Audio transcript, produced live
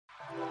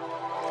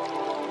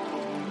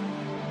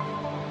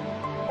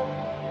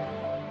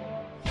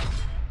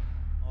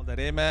that.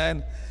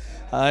 Amen.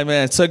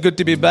 Amen. It's so good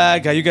to be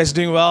back. Are you guys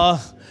doing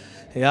well?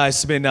 Yeah,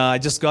 it's been, I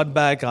just got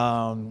back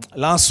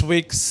last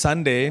week,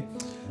 Sunday.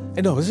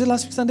 No, was it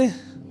last week, Sunday?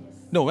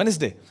 No,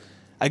 Wednesday.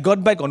 I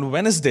got back on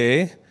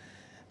Wednesday.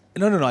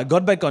 No. I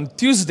got back on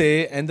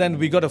Tuesday, and then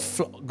we got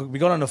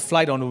on a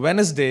flight on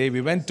Wednesday. We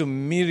went to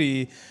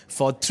Miri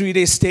for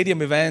 3-day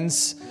stadium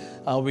events.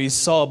 We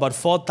saw about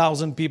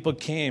 4,000 people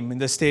came in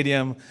the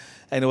stadium,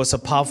 and it was a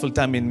powerful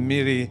time in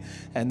Miri.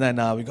 And then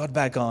we got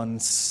back on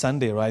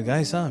Sunday, right,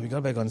 guys? We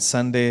got back on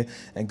Sunday,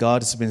 and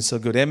God has been so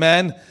good.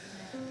 Amen.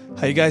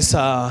 Are you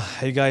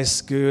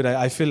guys good?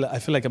 I feel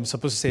like I'm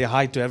supposed to say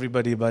hi to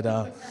everybody, but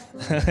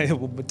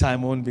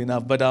time won't be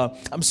enough. But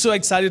I'm so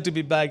excited to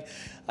be back.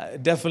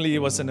 Definitely, it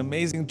was an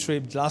amazing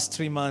trip. Last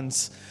 3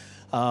 months,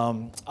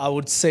 I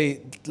would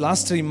say,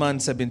 last 3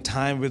 months have been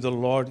time with the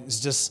Lord.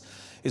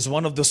 It's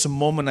one of those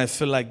moments I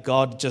feel like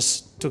God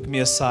just took me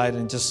aside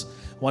and just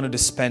wanted to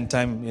spend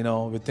time,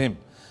 with Him.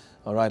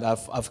 All right,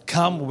 I've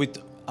come with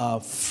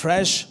a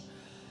fresh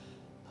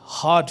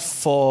heart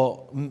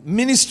for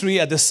ministry,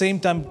 at the same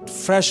time,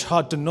 fresh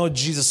heart to know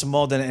Jesus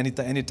more than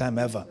any time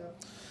ever.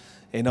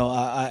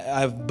 I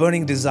have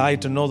burning desire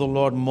to know the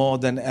Lord more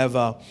than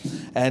ever.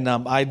 And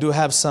I do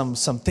have some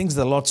things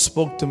the Lord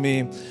spoke to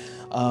me.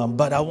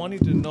 But I want you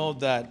to know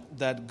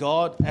that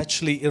God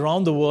actually,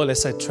 around the world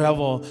as I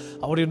travel,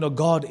 I want you to know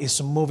God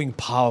is moving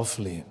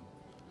powerfully.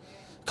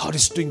 God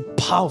is doing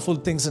powerful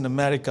things in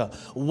America.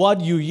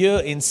 What you hear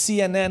in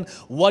CNN,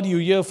 what you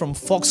hear from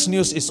Fox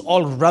News is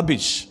all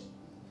rubbish.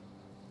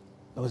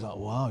 I was like,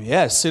 wow,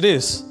 yes, it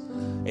is.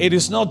 It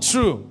is not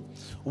true.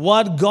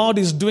 What God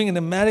is doing in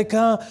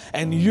America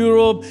and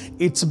Europe,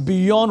 it's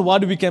beyond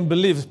what we can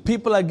believe.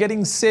 People are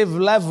getting saved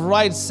left,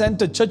 right,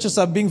 center. Churches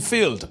are being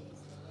filled.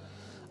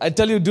 I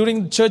tell you,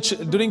 during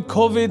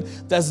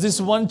COVID, there's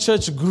this one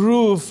church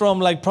grew from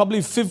like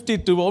probably 50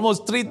 to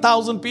almost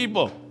 3,000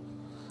 people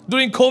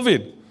during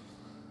COVID.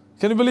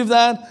 Can you believe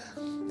that?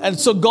 And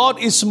so God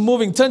is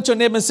moving. Turn to your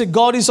neighbor and say,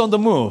 God is on the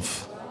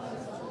move.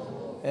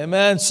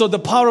 Amen. So the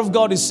power of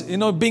God is,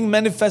 being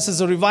manifested.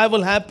 There's a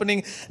revival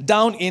happening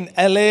down in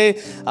LA.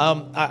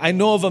 I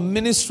know of a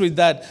ministry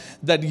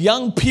that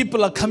young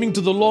people are coming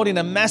to the Lord in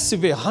a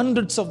massive way.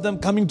 Hundreds of them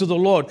coming to the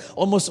Lord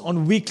almost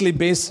on weekly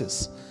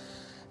basis.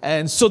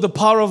 And so the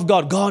power of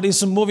God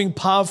is moving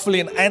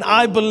powerfully. And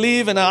I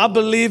believe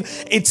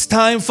it's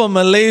time for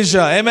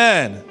Malaysia.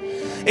 Amen.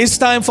 It's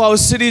time for our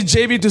city,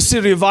 JB, to see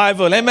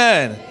revival.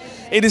 Amen.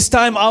 It is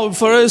time out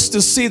for us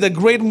to see the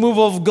great move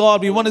of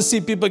God. We want to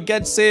see people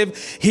get saved,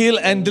 healed,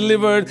 and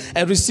delivered,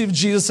 and receive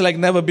Jesus like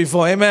never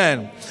before.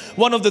 Amen.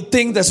 One of the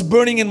things that's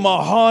burning in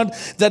my heart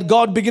that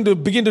God begin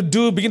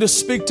to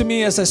speak to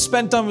me as I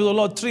spend time with the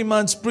Lord 3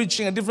 months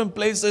preaching at different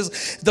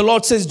places. The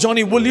Lord says,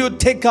 Johnny, will you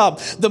take up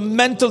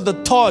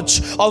the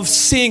torch of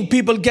seeing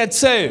people get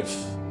saved?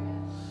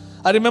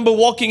 I remember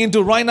walking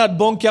into Reinhard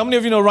Bonnke. How many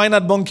of you know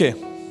Reinhard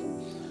Bonnke?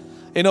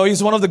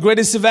 He's one of the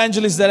greatest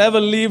evangelists that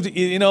ever lived.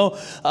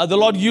 The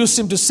Lord used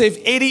him to save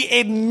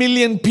 88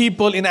 million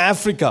people in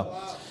Africa.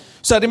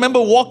 So I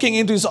remember walking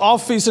into his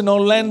office in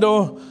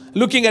Orlando,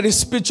 looking at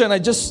his picture, and I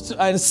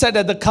sat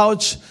at the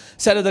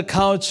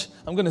couch.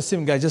 I'm going to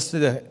sing, guys. Just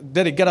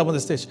Derek, get up on the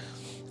stage.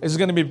 It's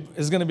going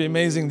to be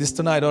amazing this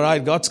tonight. All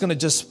right, God's going to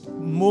just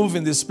move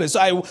in this place.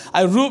 So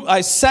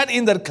I sat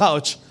in that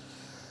couch.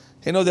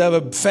 They have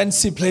a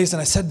fancy place,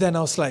 and I sat there and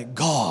I was like,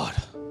 God,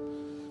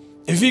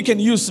 if we can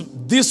use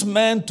this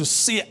man to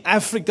see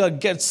Africa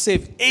get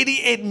saved,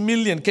 88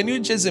 million. Can you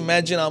just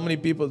imagine how many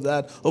people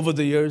that over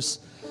the years?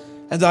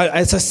 And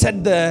as I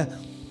sat there,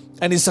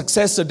 and his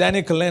successor,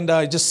 Daniel Kalenda,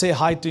 I just say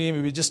hi to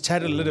him. We just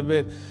chatted a little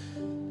bit.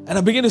 And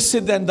I began to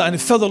sit there, and I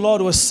felt the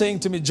Lord was saying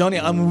to me, Johnny,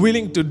 I'm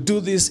willing to do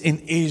this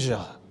in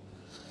Asia.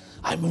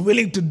 I'm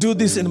willing to do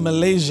this in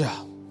Malaysia.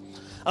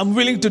 I'm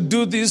willing to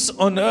do this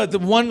on earth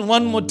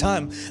one more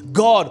time.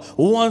 God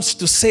wants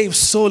to save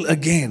soul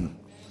again.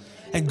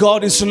 And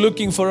God is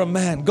looking for a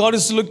man. God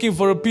is looking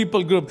for a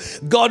people group.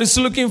 God is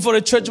looking for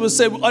a church who will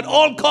say, at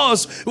all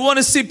costs, we want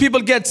to see people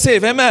get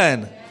saved.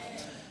 Amen.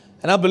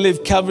 And I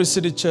believe Calvary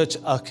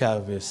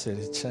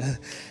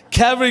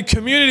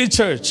Community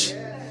Church,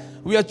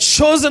 we are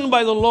chosen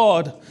by the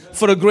Lord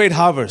for a great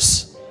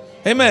harvest.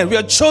 Amen. We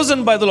are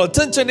chosen by the Lord.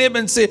 Turn to your neighbor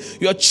and say,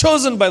 you are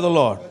chosen by the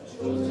Lord.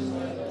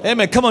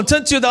 Amen. Come on,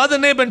 turn to the other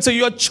neighbor and say,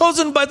 you are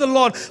chosen by the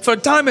Lord for a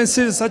time and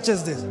season such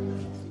as this.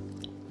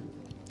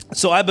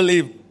 So I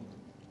believe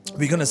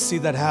we're going to see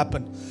that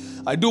happen.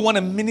 I do want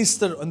to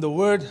minister on the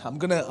word. I'm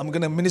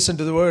going to minister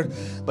to the word.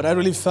 But I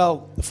really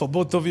felt for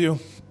both of you,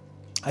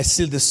 I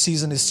see the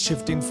season is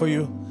shifting for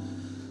you.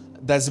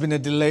 There's been a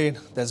delay.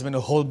 There's been a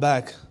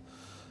holdback.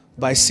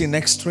 But I see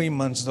next 3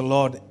 months, the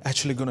Lord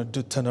actually going to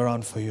do turn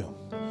around for you.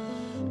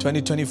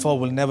 2024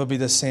 will never be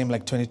the same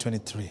like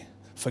 2023.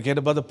 Forget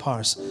about the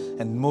past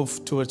and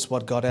move towards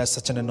what God has.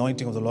 Such an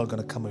anointing of the Lord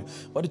going to come with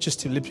you. Why don't you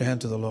still lift your hand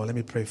to the Lord? Let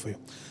me pray for you.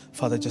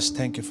 Father, just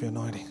thank you for your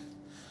anointing.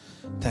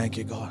 Thank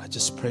you, God. I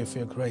just pray for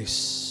your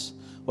grace.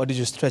 Why did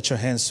you stretch your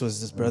hands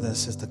towards this brother and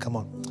sister? Come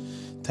on.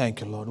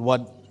 Thank you, Lord.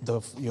 What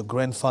your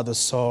grandfather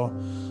saw,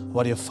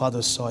 what your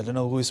father saw. I don't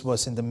know who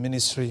was in the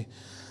ministry,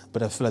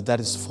 but I feel like that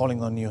is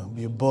falling on you.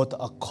 You both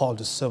are called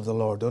to serve the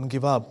Lord. Don't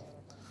give up.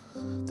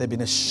 There's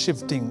been a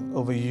shifting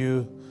over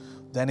you.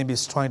 The enemy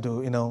is trying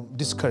to,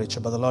 discourage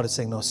you, but the Lord is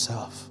saying, no,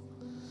 serve.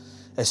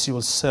 As you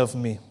will serve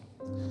me,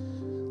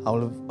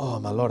 oh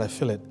my Lord, I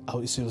feel it.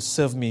 As you will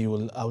serve me,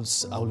 I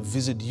will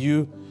visit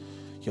you,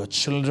 your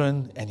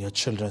children, and your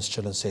children's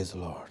children, says the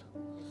Lord.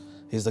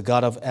 He's the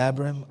God of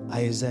Abraham,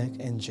 Isaac,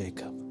 and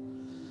Jacob.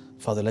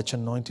 Father, let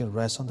your anointing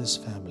rest on this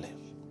family.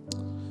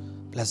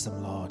 Bless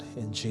them, Lord,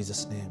 in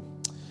Jesus' name.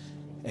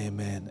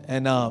 Amen.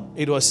 And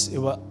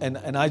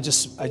and I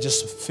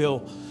just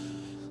feel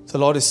the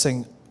Lord is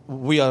saying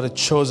we are a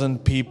chosen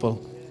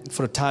people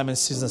for a time and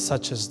season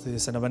such as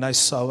this. And when I'll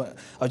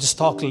just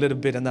talk a little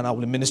bit and then I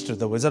will minister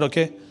the word. Is that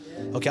okay?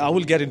 Okay, I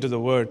will get into the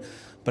word,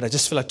 but I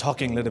just feel like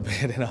talking a little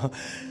bit,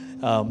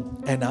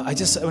 I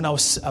just when I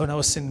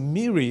was in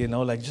Miri,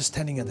 like just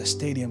standing at the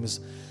stadium,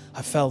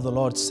 I felt the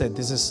Lord said,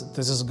 this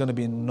is going to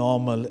be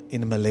normal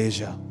in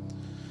Malaysia.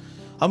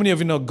 How many of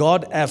you know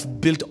God have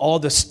built all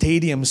the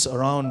stadiums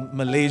around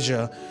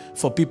Malaysia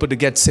for people to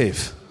get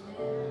saved?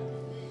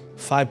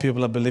 5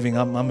 people are believing.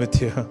 I'm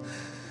with you.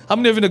 How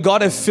many of you know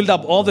God have filled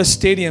up all the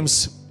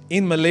stadiums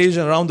in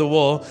Malaysia around the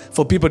world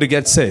for people to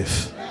get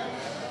saved?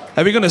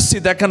 Are we going to see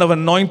that kind of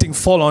anointing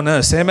fall on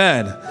us?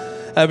 Amen.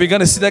 Are we going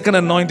to see that kind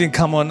of anointing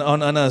come on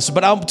us?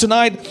 But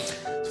tonight,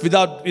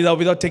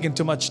 without taking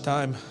too much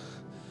time,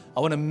 I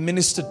want to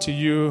minister to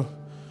you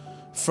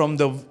from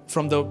the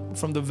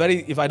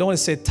very, if I don't want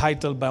to say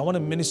title, but I want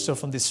to minister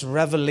from this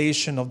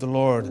revelation of the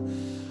Lord,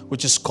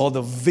 which is called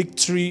the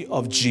victory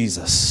of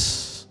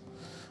Jesus.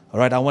 All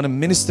right, I want to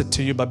minister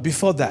to you, but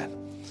before that,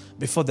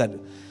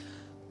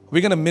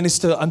 we're going to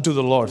minister unto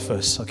the Lord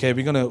first, okay?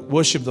 We're going to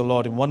worship the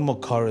Lord in one more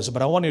chorus,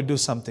 but I want you to do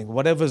something.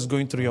 Whatever is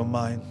going through your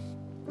mind,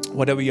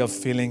 whatever you're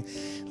feeling,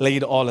 lay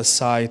it all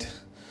aside.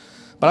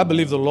 But I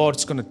believe the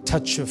Lord's going to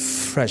touch you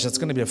fresh. It's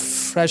going to be a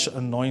fresh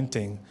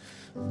anointing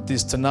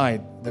this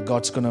tonight that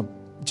God's going to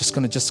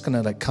just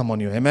like come on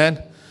you.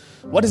 Amen?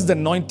 What is the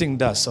anointing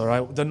does, all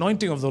right? The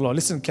anointing of the Lord.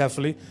 Listen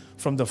carefully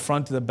from the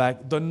front to the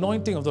back. The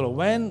anointing of the Lord.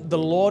 When the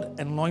Lord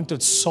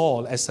anointed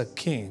Saul as a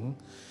king,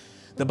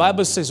 the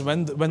Bible says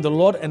when the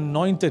Lord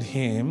anointed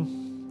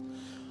him,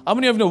 how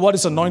many of you know what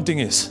his anointing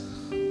is?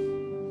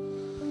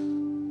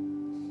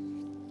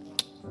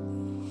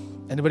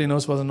 Anybody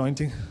knows what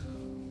anointing?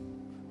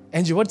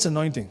 Angie, what's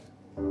anointing?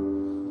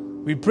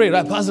 We pray,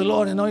 right? Pastor,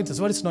 Lord, anoint us.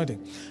 What is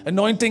anointing?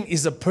 Anointing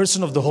is a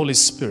person of the Holy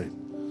Spirit.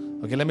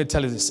 Okay, let me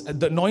tell you this.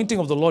 The anointing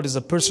of the Lord is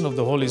a person of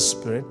the Holy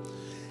Spirit.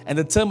 And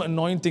the term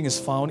anointing is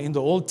found in the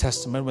Old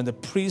Testament when the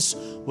priest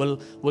will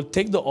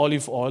take the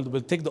olive oil,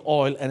 will take the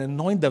oil and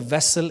anoint the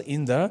vessel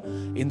in the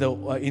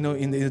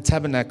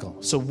tabernacle.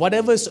 So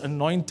whatever is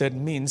anointed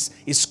means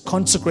is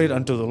consecrated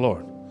unto the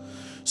Lord.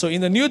 So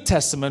in the New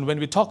Testament, when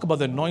we talk about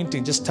the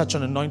anointing, just touch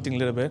on anointing a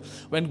little bit.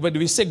 When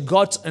we say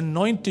God's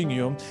anointing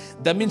you,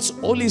 that means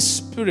Holy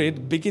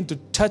Spirit begin to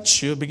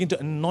touch you, begin to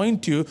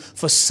anoint you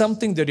for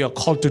something that you're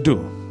called to do.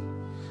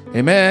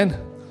 Amen.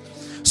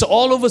 So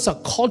all of us are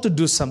called to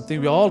do something.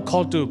 We're all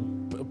called to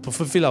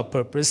fulfill our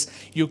purpose.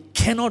 You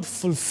cannot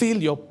fulfill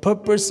your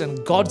purpose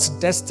and God's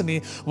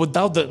destiny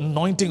without the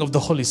anointing of the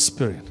Holy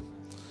Spirit.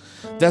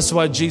 That's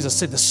why Jesus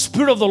said, the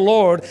Spirit of the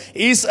Lord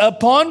is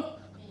upon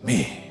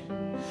me.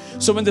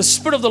 So when the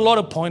Spirit of the Lord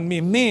upon me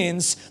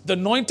means the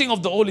anointing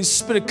of the Holy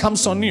Spirit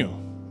comes on you.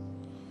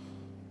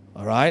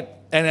 All right?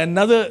 And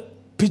another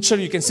picture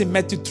you can see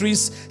Matthew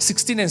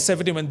 3:16 and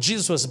 17. When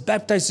Jesus was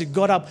baptized, he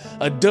got up,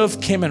 a dove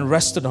came and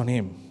rested on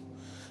him.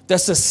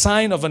 That's a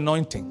sign of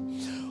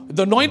anointing.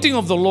 The anointing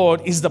of the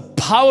Lord is the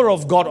power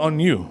of God on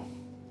you.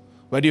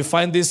 Where do you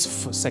find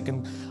this? 1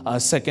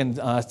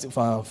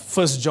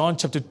 John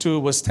chapter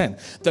 2 verse 10.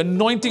 The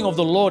anointing of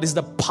the Lord is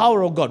the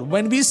power of God.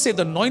 When we say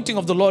the anointing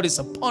of the Lord is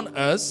upon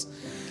us,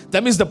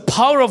 that means the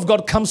power of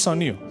God comes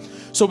on you.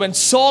 So when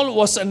Saul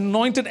was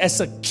anointed as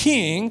a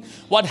king,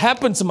 what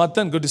happens,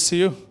 Matan? Good to see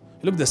you.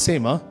 You look the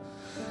same, huh?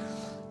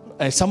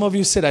 Some of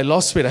you said, I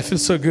lost weight. I feel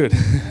so good.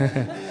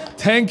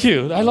 Thank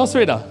you. I lost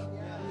weight, huh?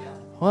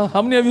 Well,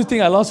 how many of you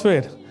think I lost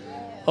weight?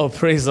 Oh,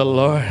 praise the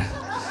Lord.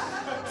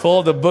 For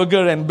all the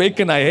burger and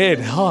bacon I ate.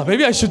 Oh,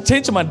 maybe I should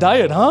change my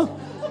diet, huh?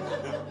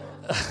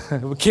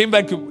 came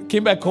back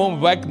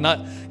home,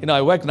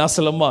 I whacked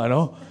nasi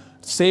lemak,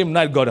 Same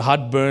night got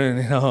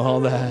heartburn, all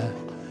that.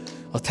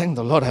 Oh, thank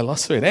the Lord I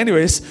lost weight.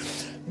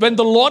 Anyways, when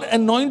the Lord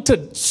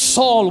anointed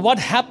Saul, what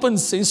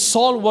happens is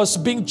Saul was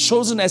being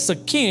chosen as a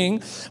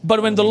king,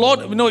 but when the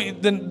Lord,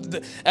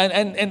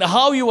 and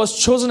how he was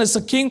chosen as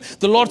a king,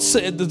 the Lord,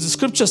 the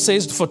scripture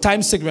says, for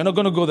time's sake, we're not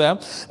going to go there.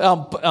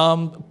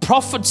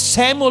 Prophet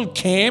Samuel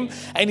came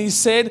and he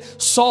said,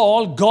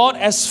 Saul, God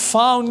has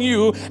found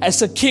you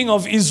as a king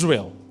of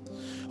Israel.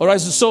 All right,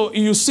 so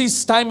you see,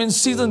 time and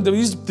season,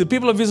 the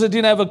people of Israel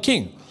didn't have a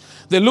king.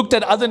 They looked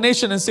at other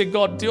nations and said,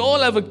 God, they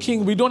all have a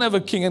king. We don't have a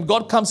king. And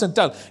God comes and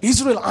tells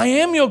Israel, I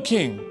am your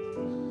king.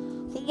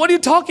 What are you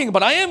talking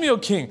about? I am your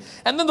king.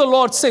 And then the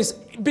Lord says,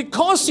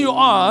 because you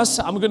asked,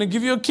 I'm going to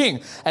give you a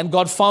king. And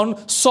God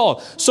found Saul.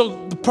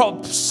 So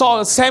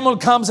Samuel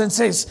comes and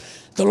says,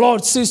 the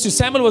Lord says to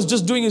Saul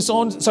was doing his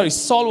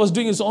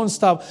own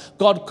stuff.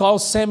 God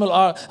calls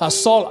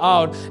Saul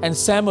out, and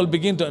Samuel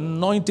began to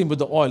anoint him with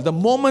the oil. The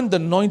moment the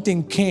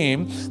anointing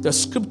came, the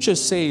scripture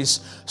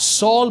says,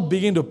 Saul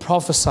began to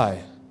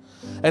prophesy.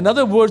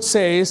 Another word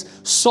says,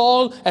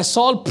 as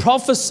Saul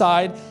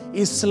prophesied,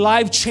 his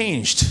life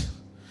changed.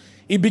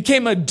 He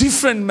became a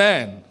different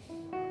man.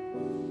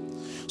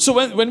 So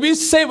when we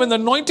say when the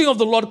anointing of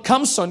the Lord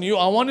comes on you,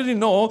 I want you to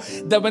know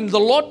that when the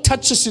Lord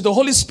touches you, the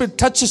Holy Spirit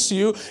touches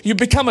you, you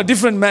become a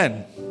different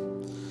man,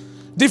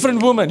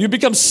 different woman. You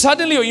become,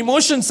 suddenly your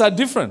emotions are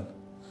different.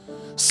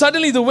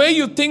 Suddenly the way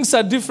you think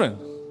are different.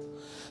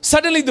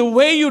 Suddenly the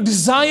way you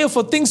desire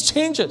for things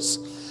changes.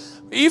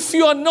 If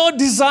you are not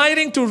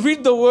desiring to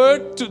read the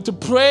word, to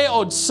pray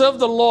or serve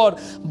the Lord,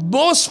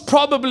 most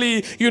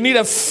probably you need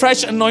a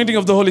fresh anointing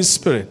of the Holy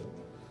Spirit.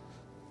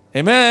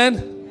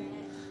 Amen.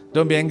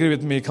 Don't be angry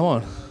with me. Come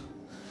on.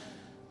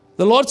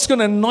 The Lord's going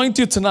to anoint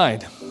you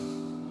tonight.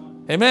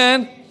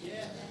 Amen.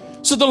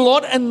 So the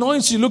Lord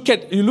anoints you. Look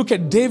at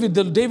David.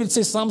 David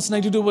says, Psalms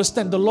 92 verse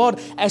 10, the Lord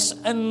has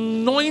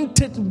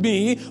anointed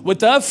me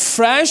with a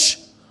fresh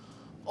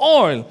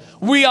oil.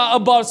 We are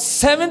about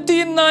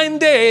 79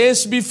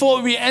 days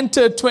before we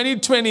enter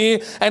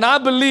 2020, and I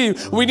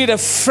believe we need a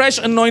fresh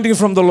anointing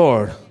from the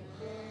Lord.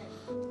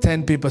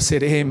 10 people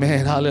said,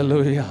 amen,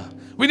 hallelujah.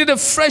 We need a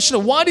fresh.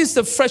 What is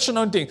the fresh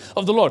anointing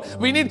of the Lord?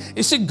 We need,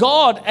 you see,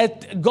 God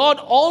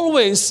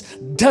always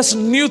does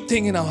new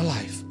thing in our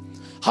life.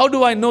 How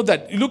do I know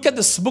that? You look at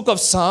this book of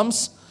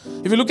Psalms.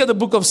 If you look at the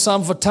book of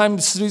Psalms, for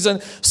time's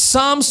reason,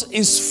 Psalms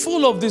is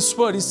full of this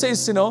word. It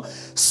says,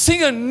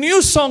 sing a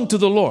new song to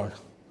the Lord.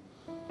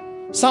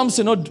 Psalms,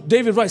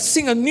 David writes,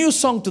 sing a new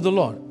song to the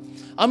Lord.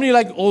 How many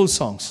like old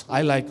songs?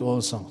 I like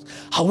old songs.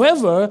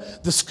 However,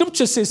 the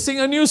scripture says, sing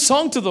a new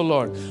song to the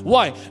Lord.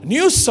 Why?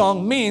 New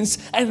song means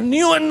a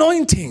new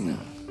anointing.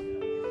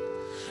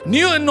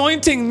 New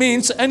anointing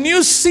means a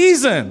new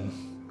season.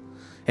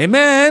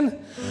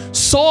 Amen.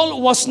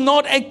 Saul was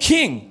not a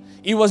king.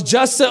 He was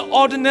just an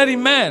ordinary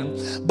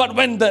man. But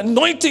when the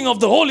anointing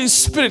of the Holy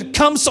Spirit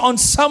comes on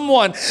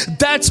someone,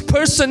 that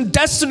person's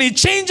destiny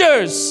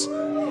changes.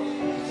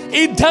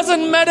 It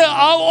doesn't matter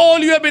how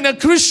old you have been a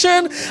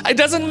Christian. It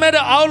doesn't matter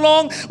how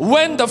long.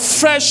 When the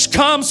fresh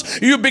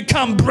comes, you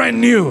become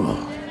brand new.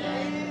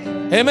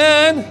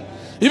 Amen.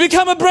 You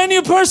become a brand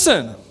new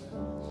person.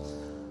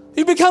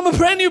 You become a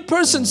brand new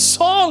person.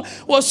 Saul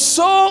was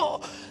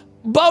so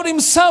about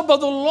himself,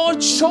 but the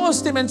Lord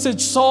chose him and said,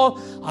 Saul,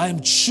 I am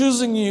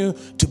choosing you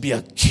to be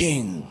a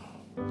king.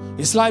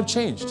 His life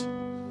changed.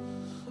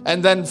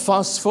 And then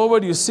fast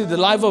forward, you see the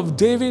life of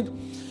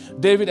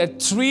David. David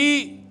had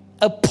 3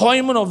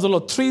 appointment of the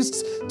Lord,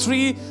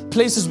 three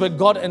places where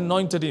God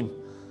anointed him.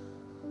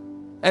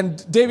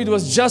 And David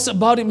was just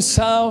about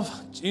himself.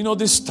 You know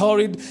this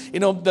story.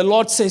 The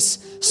Lord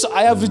says, so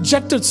I have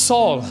rejected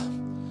Saul.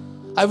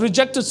 I've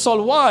rejected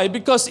Saul. Why?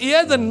 Because he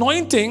had the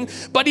anointing,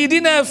 but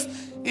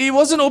he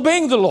wasn't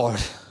obeying the Lord.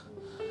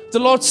 The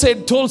Lord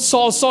told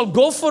Saul,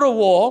 go for a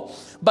war,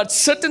 but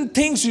certain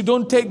things you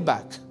don't take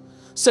back.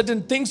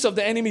 Certain things of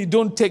the enemy you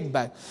don't take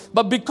back.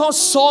 But because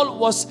Saul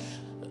was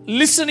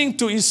listening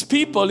to his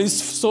people,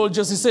 his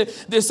soldiers,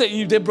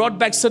 they brought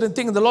back certain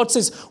things. And the Lord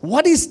says,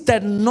 what is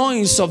that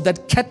noise of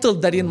that cattle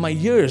that in my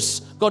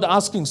ears? God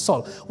asking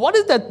Saul, what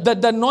is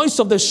that noise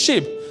of the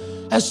sheep?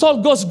 And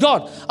Saul goes,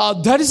 God,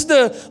 that is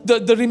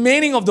the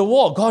remaining of the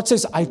war. God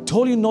says, I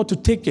told you not to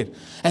take it.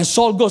 And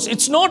Saul goes,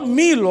 it's not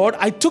me, Lord.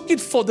 I took it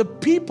for the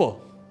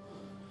people.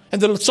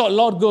 And the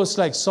Lord goes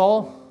like,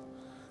 Saul,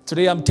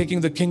 today I'm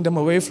taking the kingdom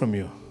away from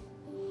you.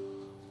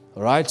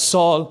 All right,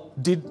 Saul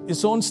did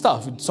his own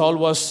stuff. Saul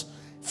was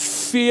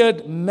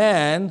feared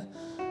man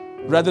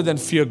rather than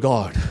fear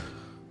God.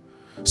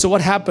 So what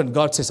happened?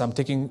 God says, I'm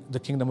taking the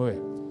kingdom away.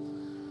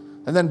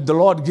 And then the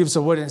Lord gives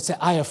a word and says,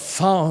 I have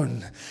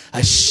found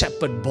a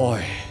shepherd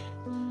boy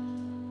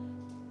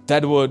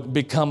that would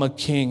become a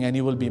king, and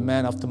he will be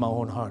man after my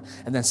own heart.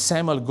 And then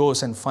Samuel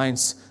goes and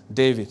finds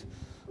David.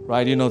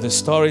 Right, you know the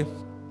story.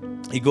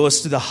 He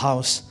goes to the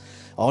house.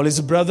 All his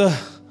brother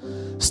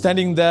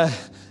standing there,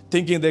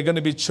 thinking they're going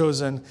to be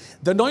chosen.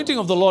 The anointing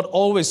of the Lord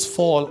always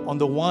fall on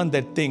the one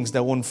that thinks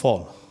that won't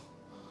fall.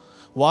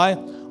 Why?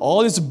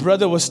 All his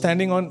brother was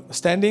standing.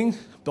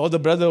 All the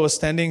brother was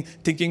standing,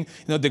 thinking,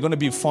 they're going to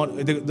be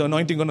the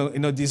anointing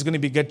he's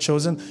going to get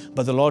chosen.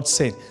 But the Lord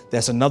said,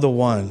 there's another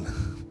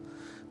one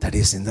that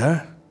is in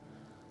the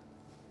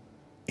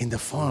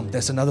farm.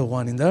 There's another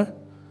one in the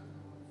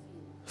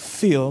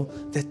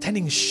field. They're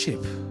tending sheep.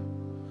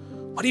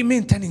 What do you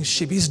mean tending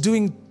sheep? He's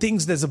doing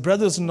things that the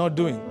brothers are not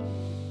doing.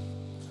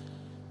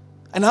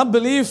 And I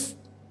believe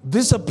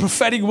this is a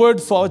prophetic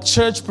word for our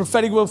church,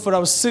 prophetic word for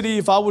our city.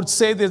 If I would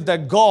say this,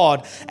 that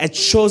God had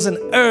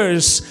chosen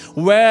us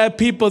where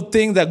people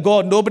think that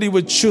nobody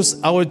would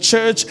choose our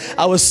church,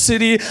 our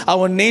city,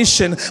 our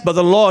nation, but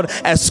the Lord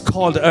has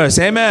called us.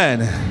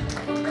 Amen.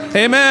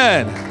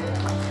 Amen.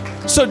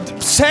 So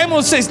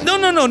Samuel says, no,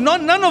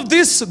 none of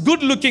this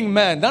good-looking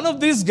man, none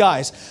of these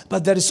guys,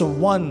 but there is a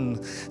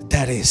one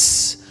that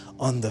is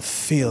on the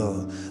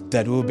field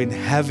that we've been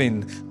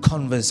having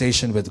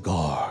conversation with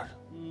God.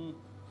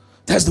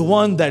 There's the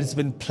one that has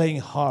been playing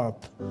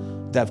harp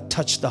that have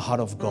touched the heart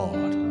of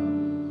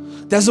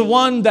God. There's the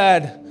one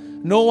that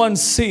no one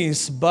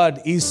sees, but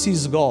he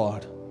sees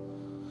God.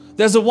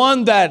 There's the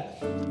one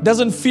that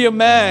doesn't fear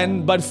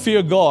man, but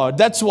fear God.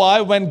 That's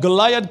why when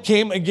Goliath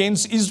came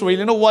against Israel,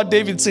 you know what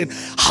David said?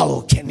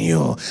 How can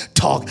you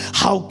talk?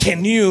 How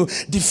can you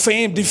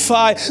defy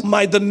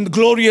the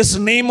glorious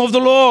name of the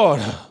Lord?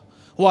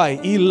 Why?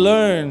 He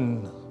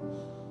learned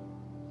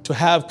to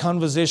have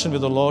conversation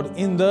with the Lord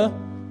in the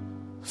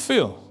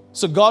field.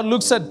 So God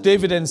looks at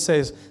David and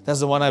says, that's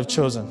the one I've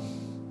chosen.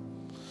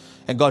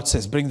 And God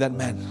says, bring that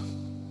man.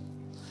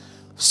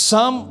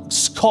 Some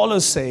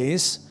scholars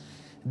says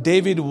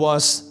David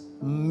was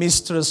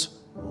mistress'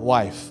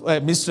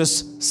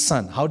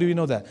 son. How do we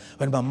know that?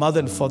 When my mother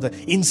and father,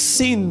 in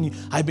sin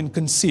I've been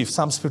conceived.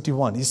 Psalms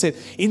 51. He said,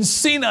 in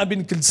sin I've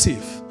been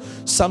conceived.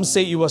 Some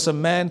say he was a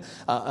man.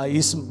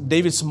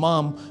 David's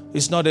mom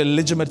is not a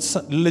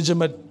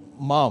legitimate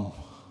mom,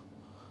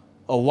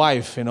 a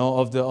wife,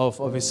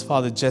 of his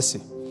father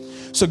Jesse.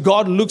 So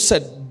God looks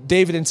at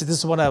David and says, this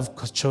is what I've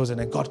chosen.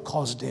 And God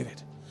calls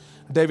David.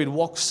 David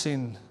walks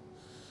in,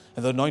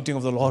 and the anointing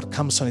of the Lord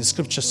comes on him.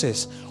 Scripture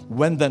says,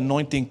 when the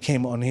anointing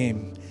came on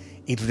him,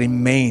 it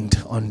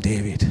remained on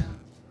David.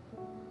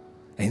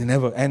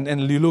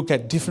 And you look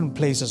at different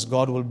places,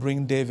 God will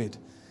bring David,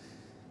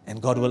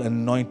 and God will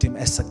anoint him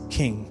as a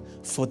king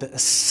for the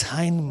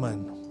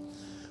assignment,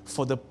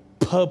 for the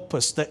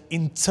purpose, the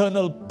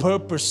internal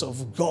purpose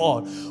of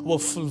God will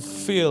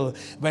fulfill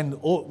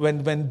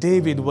when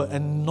David was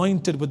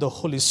anointed with the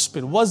Holy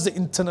Spirit. What's the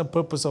internal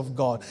purpose of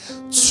God?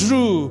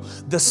 Through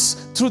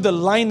the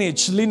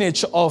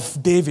lineage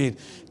of David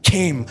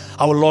came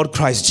our Lord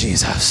Christ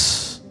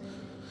Jesus.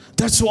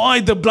 That's why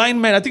the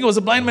blind man, I think it was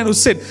a blind man who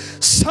said,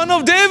 Son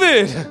of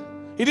David.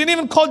 He didn't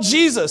even call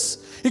Jesus.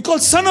 He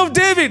called, Son of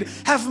David,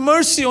 have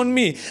mercy on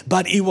me.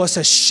 But he was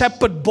a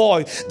shepherd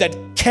boy that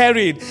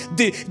carried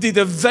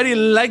the very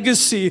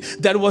legacy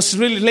that was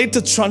really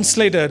later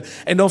translated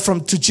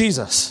to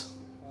Jesus.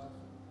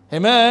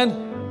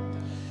 Amen.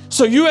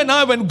 So you and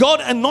I, when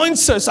God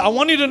anoints us, I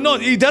want you to know,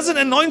 He doesn't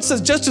anoint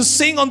us just to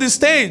sing on this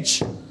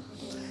stage.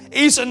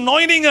 He's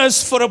anointing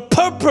us for a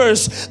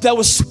purpose that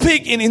will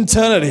speak in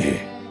eternity.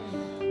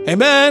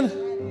 Amen.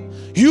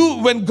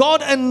 When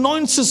God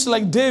anoints us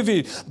like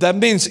David, that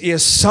means He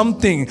has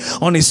something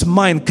on His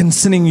mind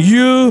concerning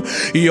you,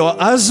 your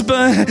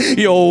husband,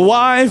 your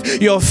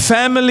wife, your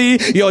family,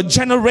 your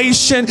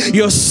generation,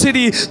 your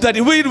city, that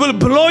it will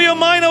blow your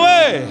mind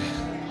away.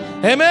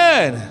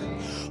 Amen.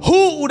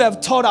 Who would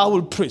have thought I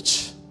would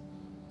preach?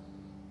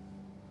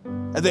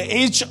 At the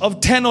age of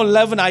 10 or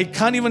 11, I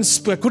couldn't even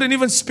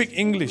speak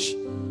English.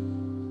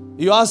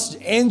 You asked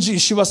Angie,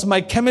 she was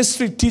my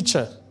chemistry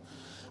teacher.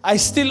 I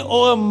still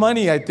owe her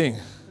money, I think.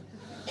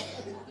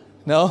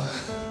 No?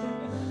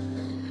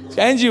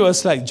 Angie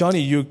was like,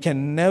 Johnny, you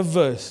can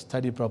never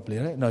study properly,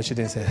 right? No, she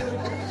didn't say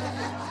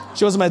that.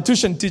 She was my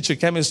tuition teacher,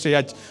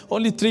 chemistry.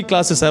 Only 3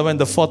 classes I went.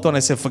 The 4th one, I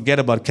said, forget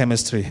about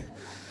chemistry.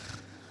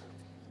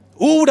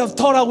 Who would have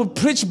thought I would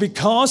preach?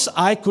 Because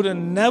I could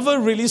never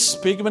really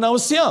speak when I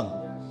was young.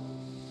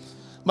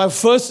 My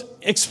first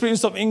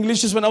experience of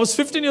English is when I was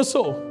 15 years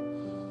old.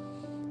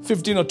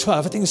 15 or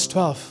 12. I think it's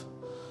 12.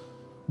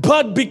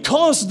 But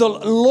because the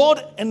Lord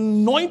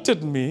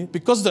anointed me,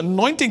 because the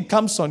anointing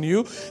comes on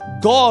you,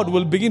 God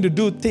will begin to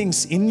do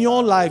things in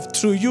your life,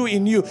 through you,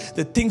 in you,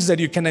 the things that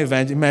you can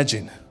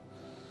imagine.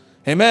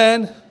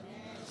 Amen.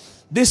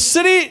 This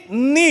city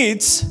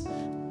needs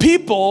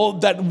people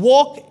that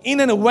walk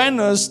in an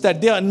awareness that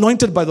they are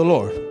anointed by the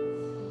Lord.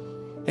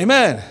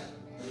 Amen.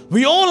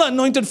 We all are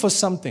anointed for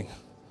something.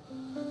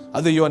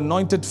 Either you're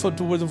anointed for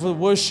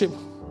worship,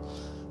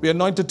 we are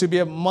anointed to be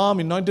a mom,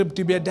 anointed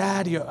to be a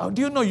dad.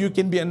 Do you know you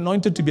can be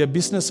anointed to be a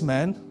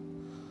businessman?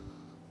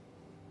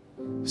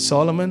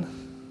 Solomon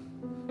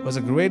was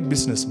a great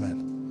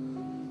businessman.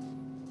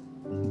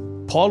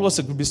 Paul was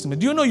a good businessman.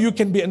 Do you know you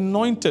can be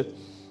anointed?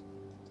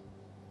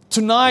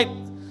 Tonight,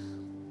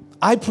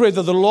 I pray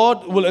that the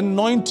Lord will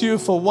anoint you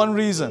for one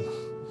reason.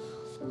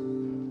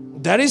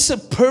 There is a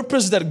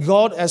purpose that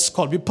God has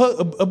called.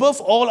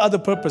 Above all other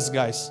purpose,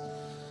 guys,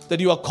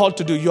 that you are called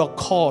to do, you are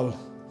called.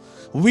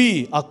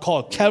 We are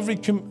called, Calvary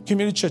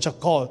Community Church are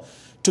called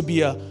to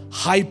be a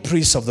high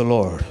priest of the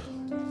Lord.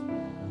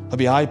 To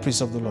be a high priest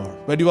of the Lord.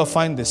 Where do I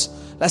find this?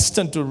 Let's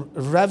turn to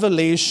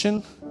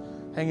Revelation.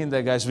 Hang in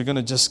there, guys. We're going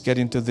to just get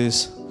into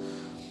this.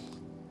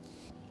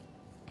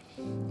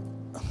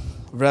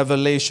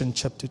 Revelation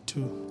chapter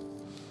 2.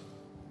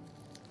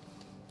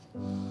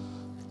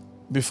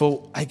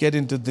 Before I get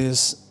into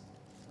this,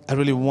 I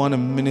really want to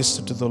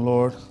minister to the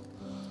Lord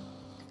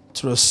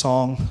through a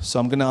song.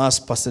 So I'm going to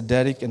ask Pastor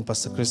Derek and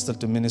Pastor Crystal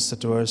to minister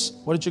to us.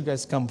 Why did you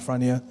guys come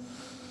front here?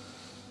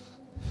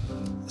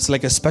 It's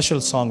like a special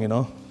song,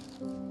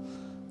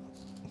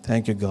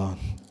 Thank you, God.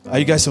 Are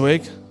you guys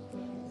awake?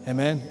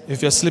 Amen.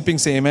 If you're sleeping,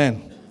 say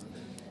amen.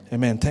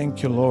 Amen.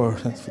 Thank you, Lord,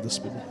 for the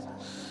Spirit.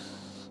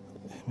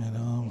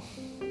 Amen.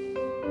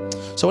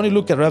 So I want to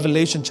look at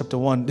Revelation chapter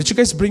 1. Did you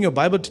guys bring your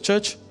Bible to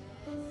church?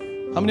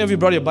 How many of you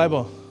brought your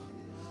Bible?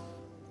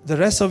 The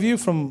rest of you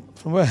from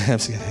where?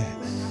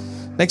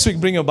 Next week,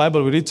 bring your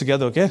Bible. We read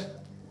together, okay?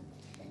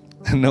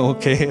 No,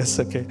 okay. It's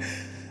okay.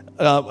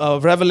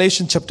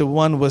 Revelation chapter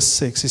 1, verse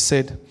 6. He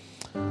said,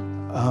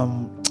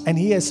 and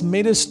He has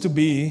made us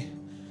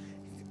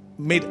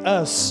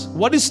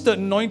What is the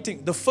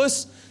anointing? The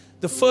first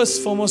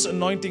foremost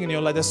anointing in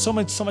your life. There's so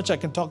much I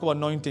can talk about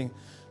anointing.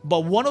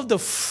 But one of the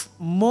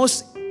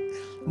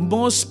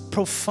most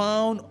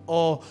profound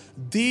or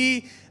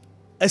the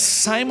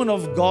assignment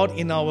of God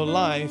in our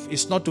life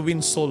is not to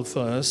win soul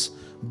first,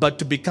 but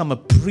to become a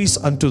priest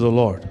unto the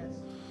Lord.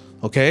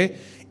 Okay?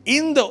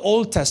 In the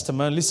Old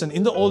Testament, listen,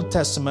 in the Old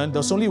Testament,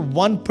 there's only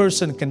one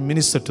person can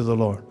minister to the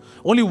Lord.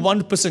 Only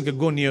one person can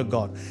go near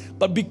God.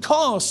 But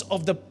because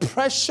of the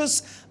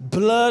precious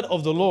blood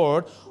of the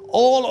Lord,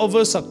 all of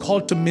us are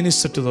called to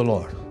minister to the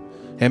Lord.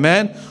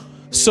 Amen?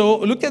 So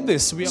look at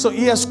this. So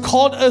He has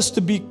called us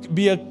to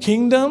be a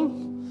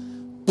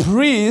kingdom,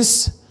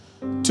 priest,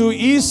 to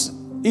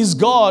His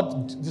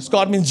God. This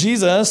God means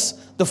Jesus,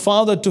 the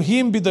Father. To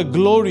Him be the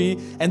glory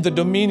and the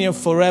dominion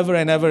forever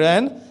and ever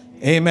and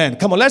amen.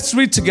 Come on, let's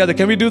read together.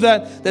 Can we do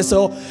that?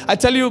 So I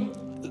tell you,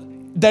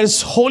 there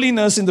is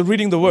holiness in the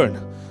reading the Word.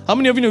 How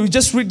many of you know you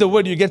just read the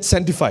Word, you get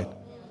sanctified?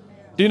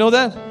 Do you know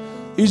that?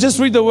 You just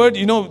read the Word,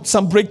 you know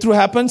some breakthrough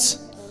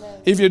happens.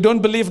 If you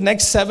don't believe,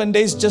 next 7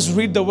 days, just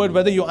read the Word.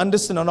 Whether you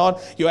understand or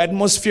not, your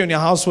atmosphere in your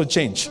house will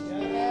change.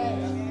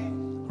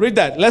 Read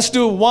that. Let's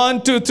do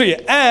 1, 2, 3.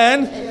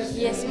 And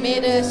He has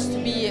made us to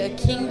be a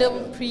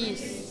kingdom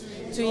priest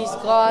to His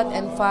God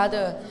and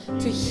Father.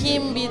 To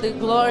Him be the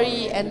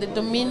glory and the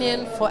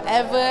dominion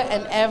forever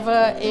and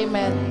ever.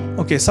 Amen.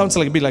 Okay, sounds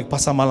like a bit like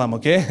Pasar Malam,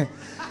 okay?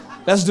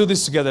 Let's do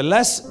this together.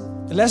 Let's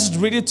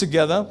read it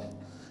together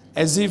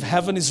as if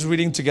heaven is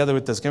reading together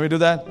with us. Can we do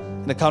that?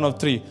 In the count of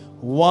 3.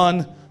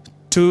 1,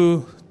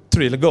 2,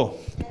 3. Let's go.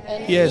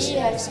 And He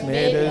has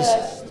made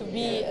us to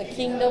be a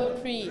kingdom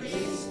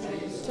priest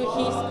to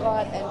His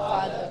God and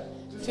Father.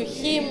 To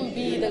Him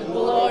be the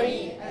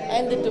glory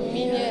and the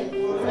dominion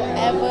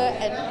forever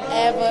and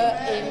ever.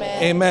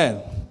 Amen.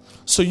 Amen.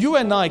 So you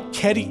and I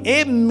carry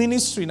a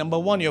ministry. Number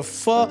one, your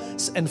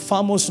first and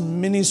foremost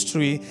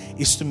ministry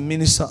is to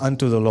minister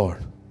unto the Lord.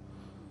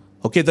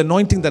 Okay, the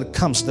anointing that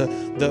comes,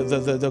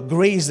 the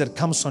grace that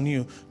comes on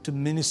you to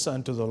minister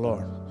unto the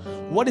Lord.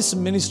 What is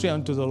ministry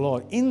unto the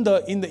Lord? In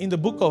the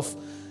book of,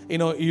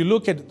 you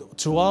look at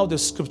throughout the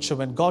scripture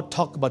when God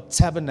talked about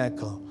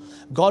tabernacle,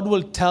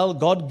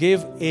 God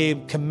gave a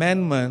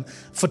commandment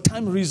for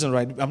time reason,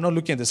 right? I'm not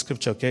looking at the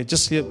scripture, okay?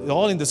 Just here,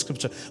 all in the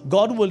scripture.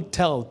 God will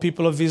tell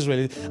people of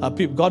Israel,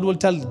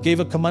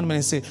 gave a commandment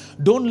and say,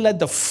 don't let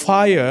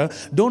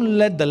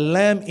the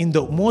lamb in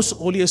the most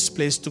holiest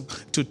place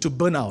to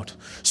burn out.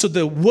 So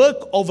the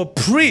work of a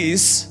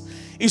priest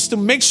is to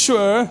make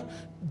sure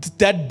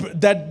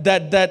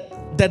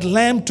that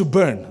lamb to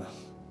burn.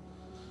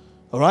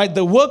 All right,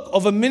 the work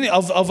of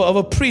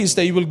a priest,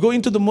 that you will go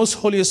into the most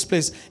holiest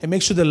place and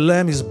make sure the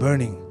lamb is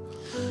burning.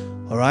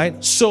 All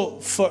right, so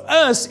for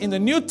us in the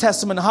New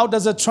Testament, how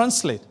does it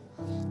translate?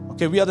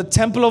 Okay, we are the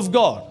temple of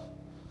God.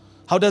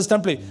 How does it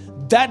translate?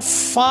 That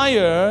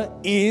fire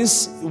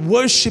is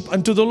worship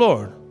unto the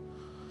Lord.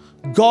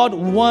 God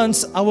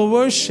wants our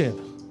worship.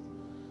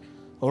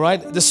 All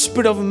right, the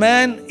spirit of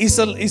man is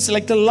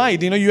like the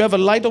light. You have a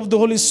light of the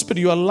Holy Spirit.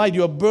 You are light.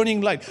 You are burning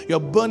light. You are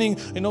burning,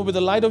 with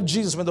the light of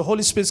Jesus. When the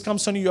Holy Spirit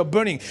comes on you, you are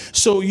burning.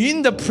 So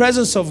in the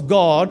presence of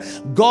God,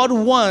 God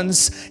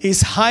wants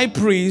His high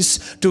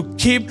priest to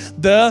keep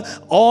the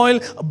oil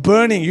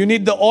burning. You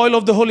need the oil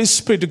of the Holy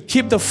Spirit to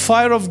keep the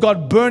fire of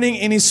God burning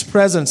in His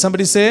presence.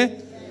 Somebody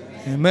say,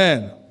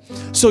 Amen.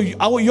 So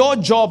your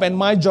job and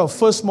my job,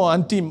 first more,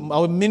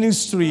 our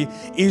ministry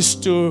is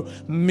to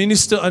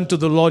minister unto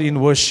the Lord in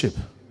worship.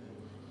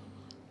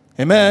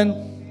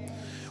 Amen.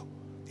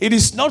 It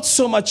is not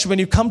so much when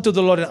you come to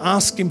the Lord and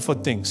ask Him for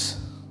things.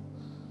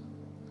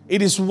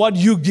 It is what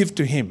you give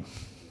to Him.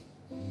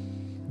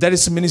 That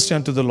is ministry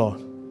unto the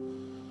Lord.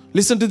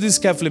 Listen to this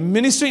carefully.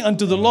 Ministering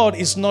unto the Lord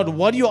is not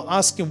what you're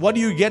asking, what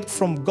you get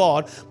from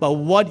God, but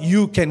what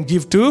you can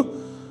give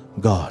to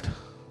God.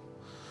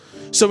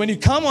 So when you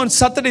come on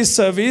Saturday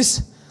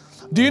service,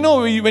 do you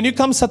know when you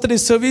come Saturday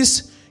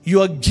service,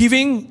 you are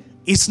giving,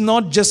 it's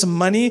not just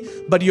money,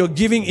 but your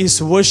giving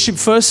is worship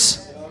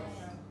first.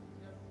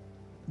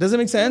 Does that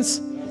make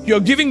sense? You're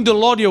giving the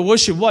Lord your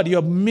worship. What?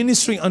 You're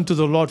ministering unto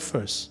the Lord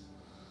first.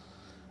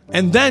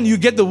 And then you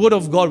get the word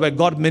of God where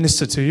God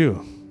ministers to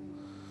you.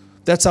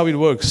 That's how it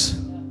works.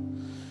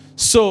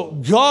 So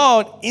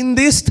God, in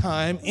this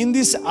time, in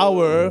this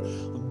hour,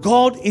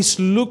 God is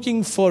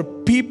looking for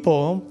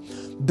people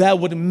that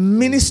would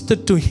minister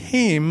to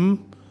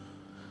Him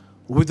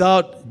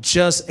without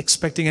just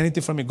expecting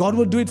anything from Him. God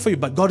will do it for you,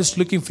 but God is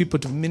looking for people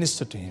to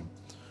minister to Him.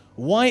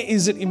 Why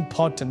is it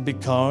important?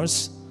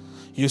 Because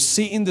You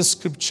see in the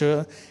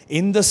scripture,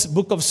 in this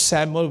book of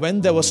Samuel,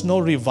 when there was no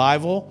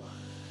revival,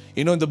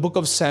 in the book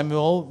of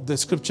Samuel, the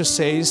scripture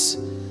says,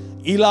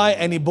 Eli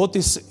and both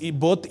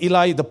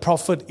Eli the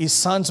prophet, his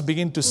sons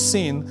begin to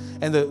sin,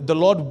 and the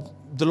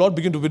Lord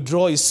began to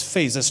withdraw his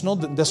face. There's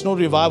no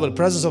revival, the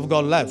presence of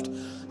God left.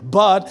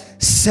 But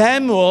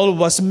Samuel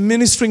was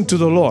ministering to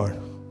the Lord.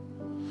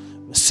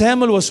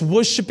 Samuel was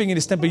worshiping in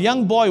his temple. A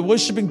young boy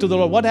worshiping to the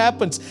Lord. What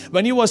happens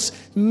when he was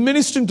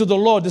ministering to the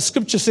Lord? The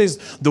scripture says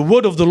the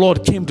word of the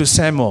Lord came to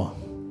Samuel.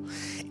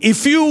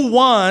 If you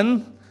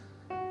want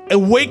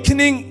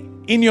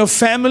awakening in your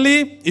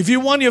family, if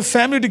you want your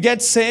family to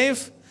get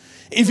saved,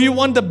 if you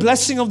want the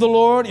blessing of the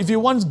Lord, if you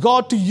want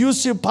God to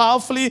use you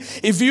powerfully,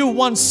 if you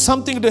want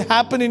something to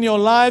happen in your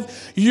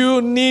life,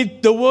 you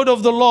need the word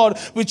of the Lord,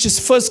 which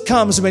first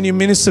comes when you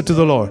minister to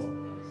the Lord.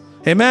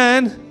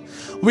 Amen.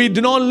 We do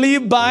not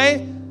live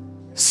by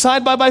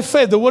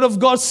faith. The word of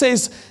God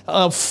says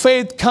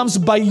faith comes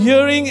by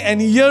hearing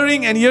and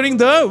hearing and hearing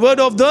the word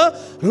of the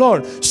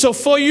Lord. So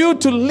for you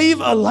to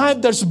live a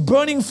life that's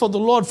burning for the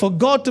Lord, for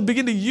God to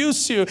begin to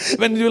use you,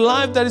 when your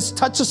life that is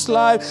touches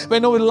life,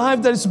 when your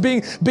life that is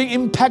being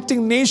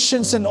impacting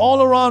nations and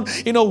all around,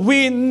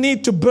 we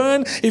need to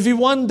burn. If we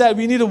want that,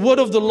 we need the word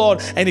of the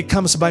Lord, and it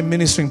comes by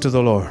ministering to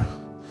the Lord.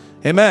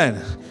 Amen.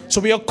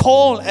 So we are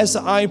called as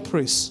the high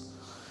priest.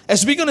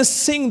 As we're going to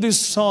sing this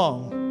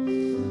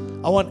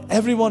song, I want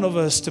every one of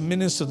us to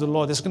minister to the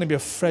Lord. There's going to be a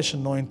fresh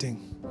anointing.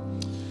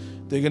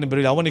 They're going to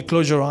be. I want you to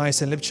close your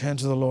eyes and lift your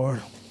hands to the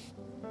Lord.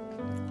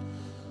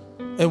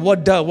 And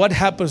what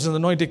happens when the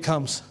anointing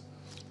comes?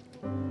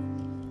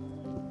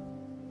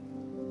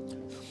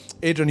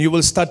 Adrian, you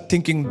will start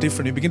thinking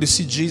different. You begin to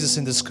see Jesus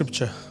in the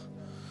scripture.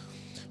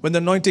 When the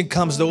anointing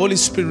comes, the Holy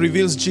Spirit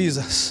reveals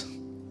Jesus.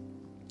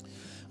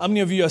 How many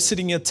of you are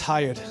sitting here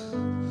tired?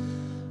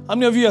 How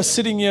many of you are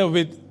sitting here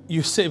with,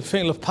 you say,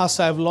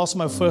 Pastor, I've lost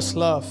my first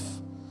love.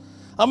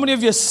 How many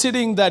of you are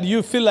sitting that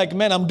you feel like,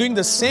 man, I'm doing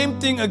the same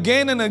thing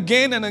again and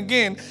again and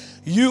again?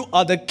 You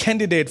are the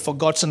candidate for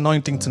God's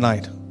anointing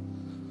tonight.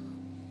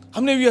 How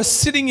many of you are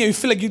sitting here, you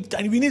feel like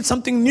we need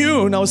something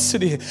new in our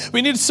city.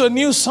 We need a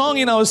new song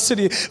in our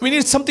city. We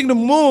need something to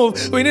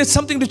move. We need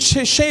something to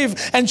shave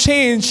and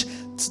change.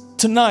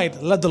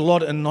 Tonight, let the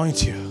Lord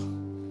anoint you.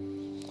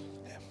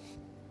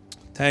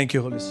 Thank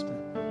you, Holy Spirit.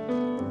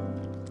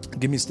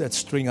 Give me that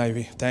string,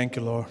 Ivy. Thank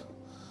you, Lord.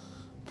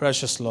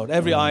 Precious Lord.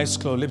 Every eye is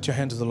closed. Lift your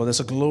hand to the Lord. There's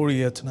a glory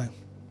here tonight.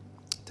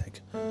 Thank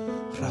you.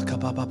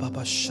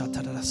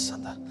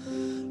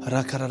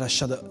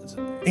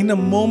 In a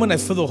moment, I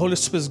feel the Holy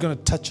Spirit is going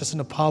to touch us in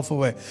a powerful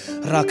way.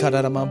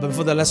 But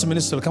before the last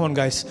minister, come on,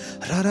 guys.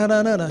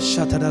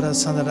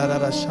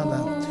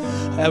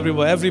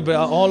 Everywhere, everybody,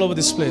 all over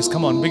this place.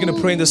 Come on, we're going to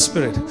pray in the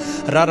Spirit.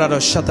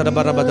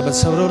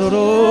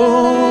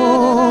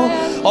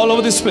 All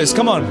over this place.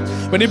 Come on.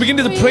 When you begin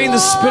to pray in the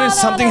Spirit,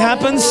 something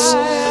happens.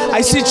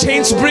 I see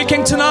chains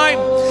breaking tonight.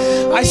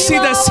 I see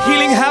there's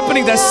healing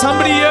happening. There's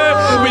somebody here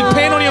with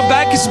pain on your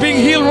back is being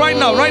healed right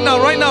now, right now,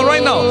 right now,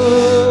 right now.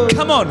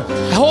 Come on.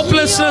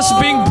 Hopelessness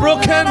being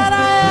broken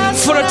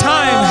for a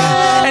time.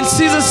 And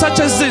seasons such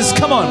as this.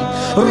 Come on.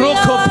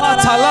 Roko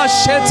patala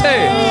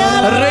shete.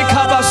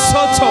 Rekaba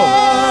soto.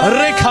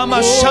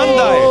 Rekama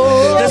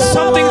shandai. There's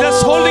something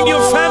that's holding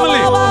your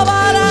family.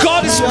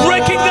 God is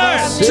breaking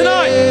there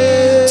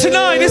tonight.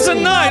 Tonight is a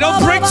night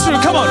of breakthrough.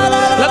 Come on.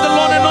 Let the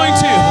Lord anoint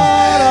you.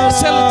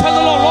 Tell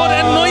the Lord, Lord,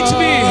 anoint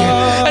me.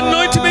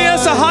 Anoint me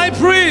as a high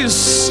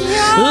priest.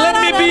 Let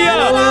me be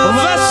a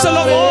vessel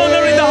of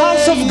honor in the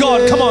house of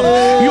God. Come on.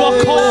 You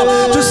are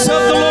called to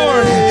serve the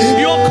Lord.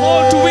 You are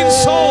called to win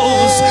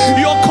souls.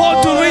 You are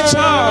called to reach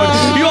out.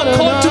 You are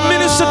called to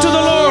minister to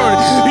the Lord.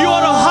 You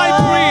are a high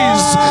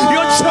priest. You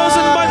are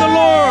chosen by the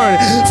Lord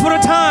for a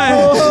time.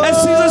 And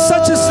seasons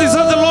such as this,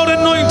 let the Lord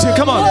anoint you.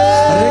 Come on.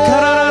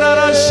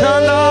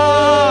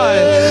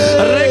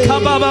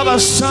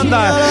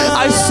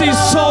 I see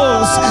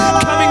souls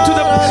coming to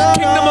the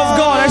kingdom of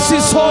God. I see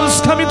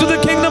souls coming to the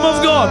kingdom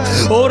of God.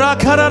 Ora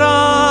karara.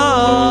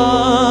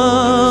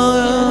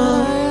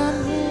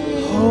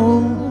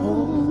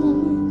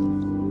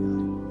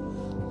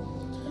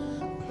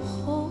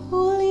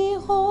 Holy,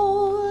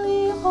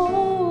 holy,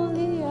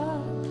 holy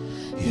are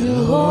you,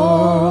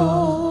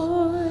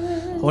 Lord.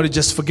 I want to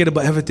just forget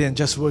about everything and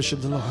just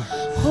worship the Lord.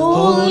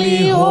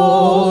 Holy,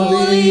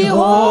 holy,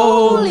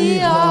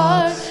 holy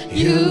are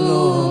you,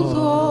 Lord.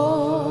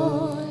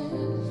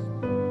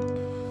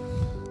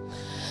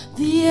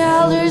 The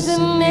elders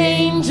and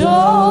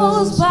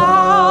angels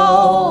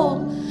bow.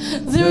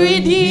 The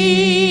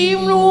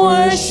redeemed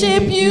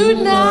worship you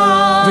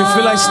now. If you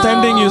feel like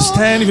standing, you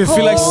stand. If you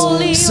feel like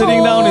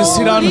sitting down, you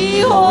sit down.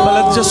 But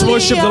let's just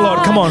worship the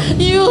Lord. Come on.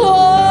 You,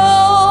 Lord.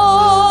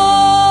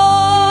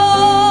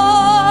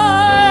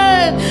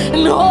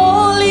 And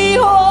holy,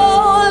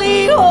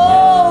 holy,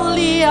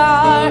 holy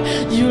are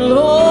you,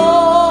 Lord.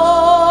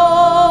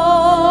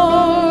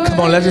 Come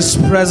on, let His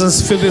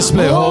presence fill this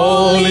place.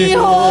 Holy,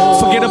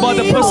 forget about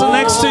the person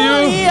next to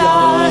you.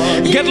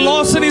 Get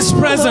lost in His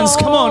presence.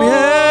 Come on,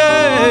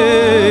 yeah.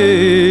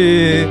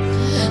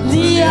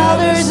 The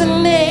elders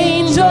and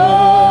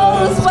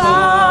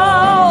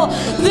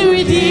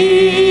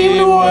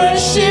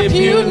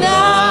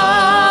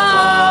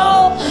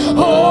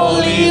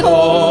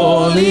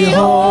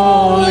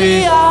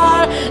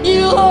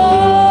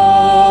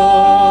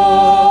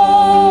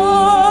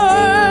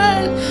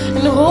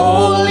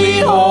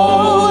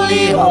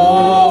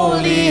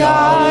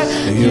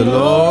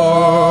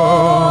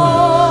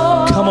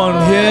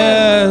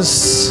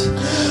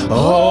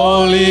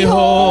Holy,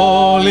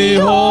 holy,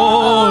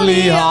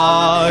 holy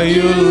are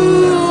you,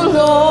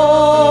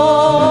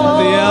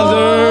 Lord.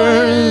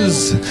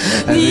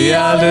 The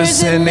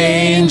elders and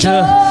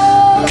angels.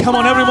 Come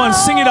on, everyone,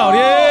 sing it out.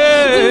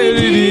 Yeah,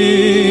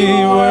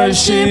 we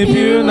worship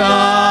you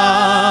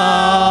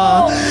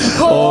now.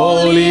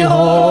 Holy,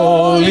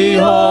 holy,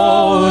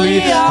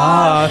 holy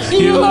are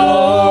you, Lord.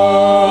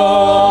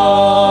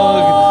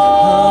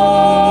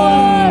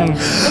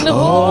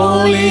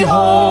 Holy,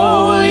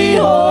 holy,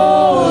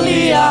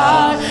 holy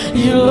are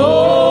you,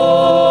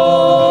 Lord.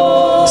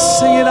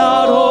 Sing it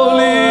out,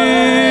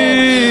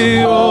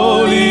 holy,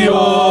 holy,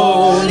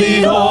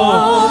 holy,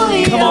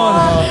 holy. Come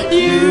on,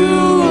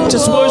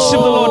 just worship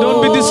the Lord.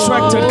 Don't be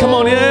distracted. Come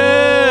on,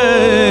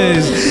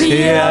 yes.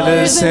 The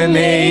elders and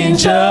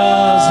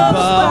angels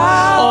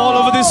bow all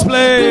over this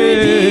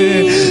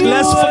place.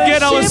 Let's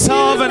forget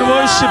ourselves and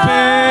worship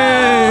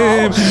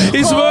Him.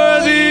 He's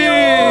worthy.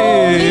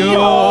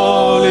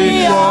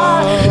 Holy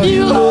are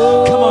you,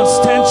 Lord. Come on,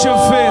 stand to your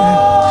feet.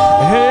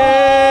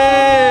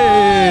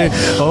 Hey,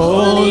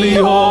 holy,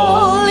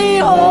 holy,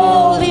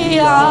 holy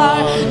are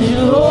you,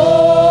 Lord.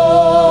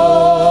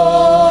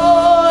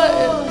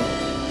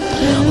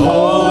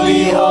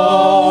 Holy,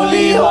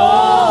 holy,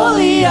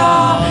 holy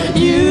are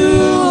you,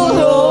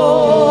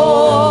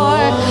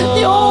 Lord.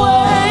 You're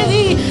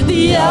worthy.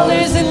 The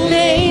elders and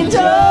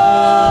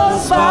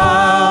angels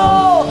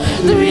bow.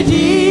 The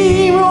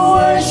Redeemer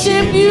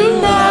worship you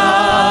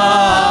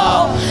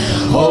now.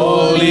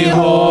 Holy,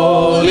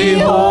 holy,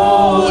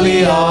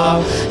 holy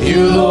are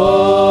you,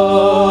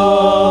 Lord.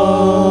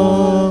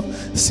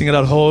 Sing it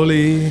out.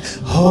 Holy,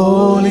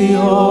 holy,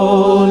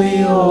 holy,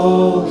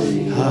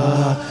 holy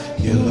are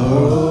you,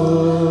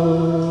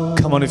 Lord.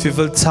 Come on, if you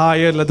feel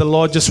tired, let the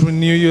Lord just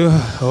renew you.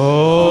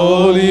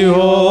 Holy,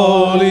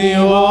 holy,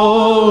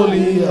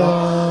 holy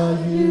are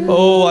you.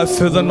 Oh, I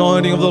feel the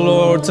anointing of the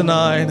Lord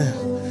tonight.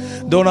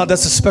 Don't know,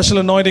 that's a special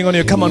anointing on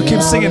you. Come on,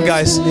 keep singing,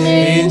 guys.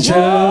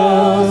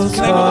 Angels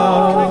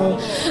bow,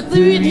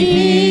 the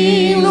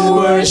redeemed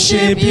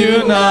worship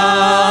you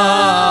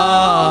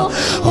now.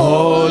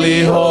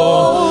 Holy,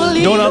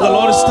 holy, don't know, the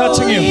Lord is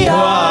touching you. Who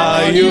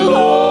are you,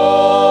 Lord?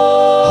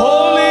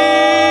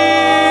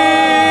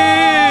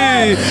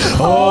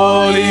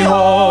 Holy,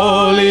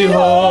 holy,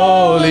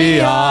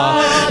 holy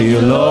are you,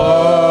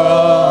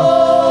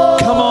 Lord.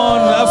 Come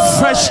on, a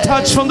fresh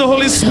touch from the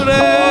Holy Spirit.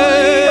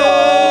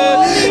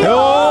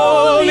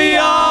 Holy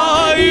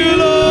are you,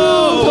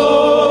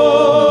 Lord.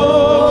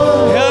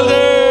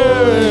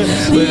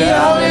 The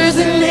elders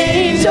and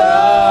angels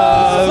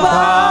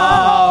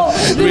bow.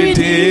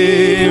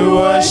 Redeemed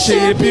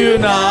worship you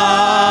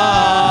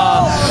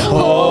now.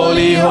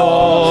 Holy,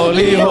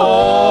 holy,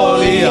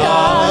 holy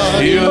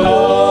are you,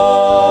 Lord.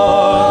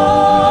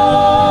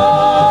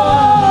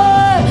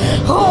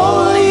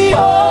 Holy,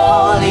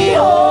 holy,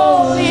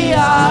 holy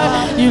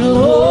are you,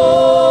 Lord.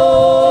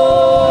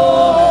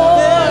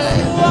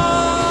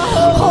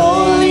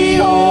 Holy,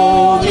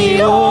 holy,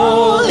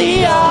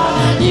 holy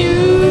are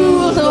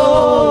you,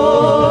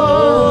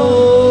 Lord.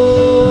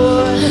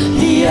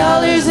 The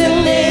elders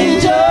and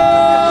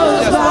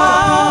angels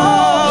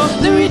bow.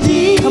 The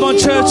redeemed. Come on,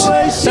 church.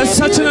 That's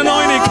such an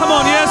anointing. Come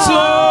on, yes,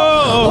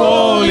 Lord.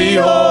 Holy,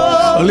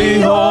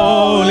 holy,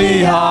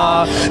 holy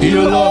are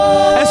you,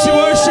 Lord. As you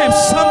worship,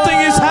 something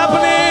is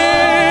happening.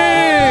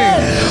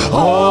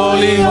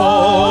 Holy,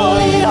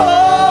 holy,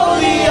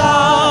 holy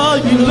are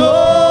you,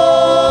 Lord.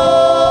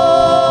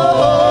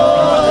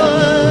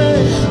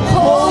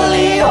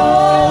 Holy,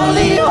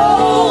 holy,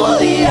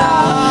 holy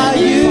are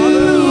you,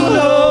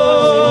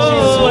 Lord.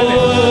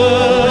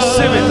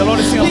 Receive it. The Lord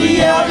is singing.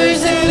 The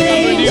elders and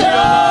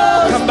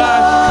angels come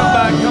back, come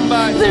back, come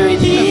back. The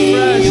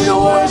redeemed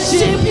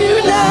worship you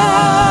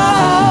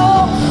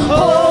now.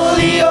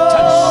 Holy,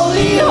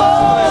 holy,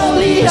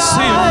 holy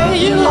are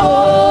you,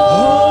 Lord.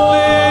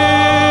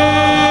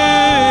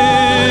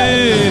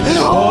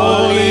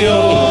 Holy,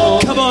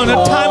 holy. Come on, a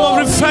time of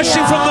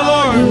refreshing from the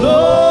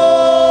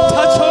Lord.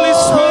 Touch Holy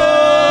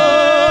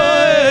Spirit.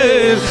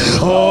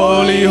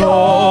 Holy,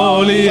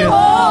 holy,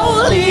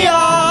 holy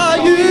are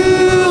you,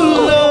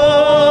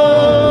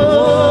 Lord.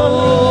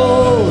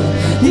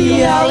 The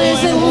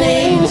elders and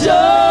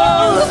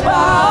angels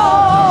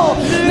bow.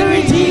 The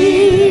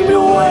redeemed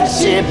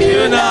worship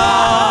you now.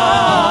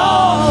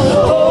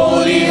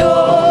 Holy,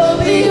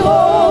 holy,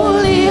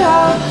 holy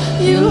are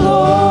you,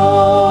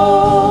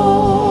 Lord.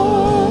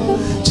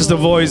 Just the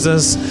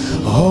voices.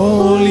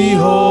 Holy,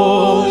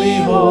 holy,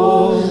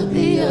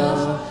 holy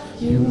are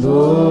you,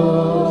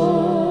 Lord.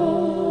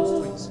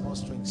 More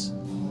strings.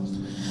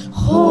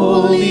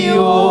 Holy,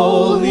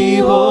 holy,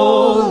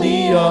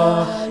 holy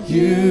are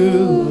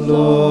you,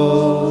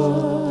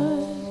 Lord.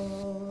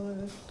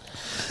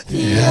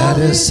 The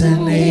elders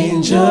and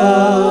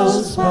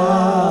angels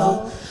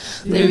bow.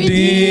 The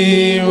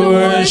redeemed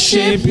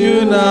worship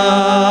you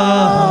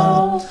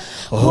now.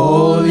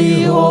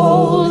 Holy,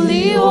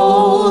 holy,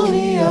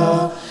 holy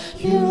are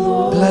you,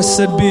 Lord.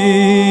 Blessed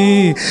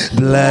be Almighty.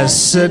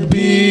 Blessed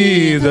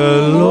be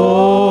the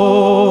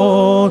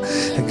Lord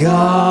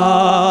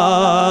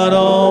God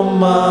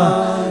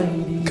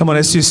Almighty. Come on,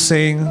 as you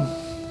sing,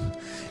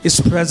 His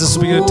presence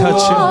begin to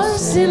touch you.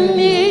 And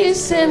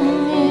is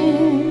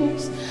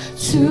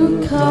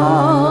to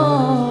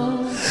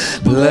come.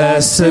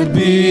 Blessed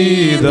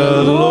be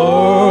the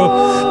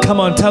Lord. Come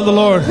on, tell the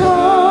Lord.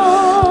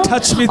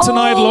 Touch me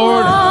tonight,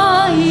 Lord,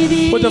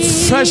 with a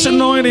fresh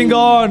anointing,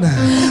 God,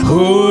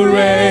 who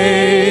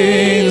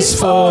reigns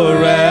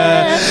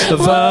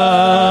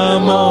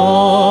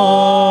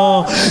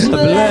forevermore.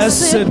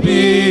 Blessed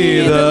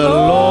be the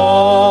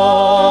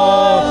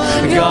Lord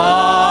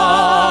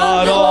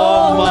God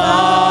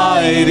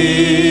Almighty.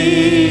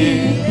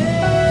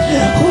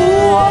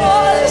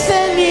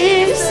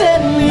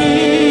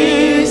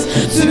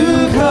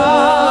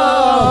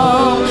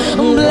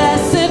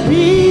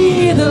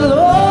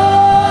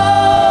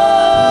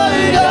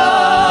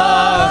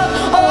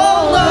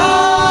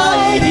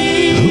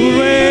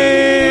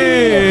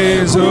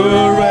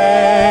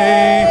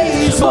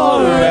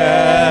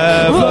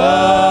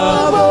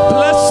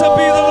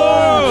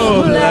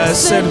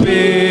 Blessed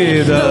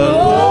be the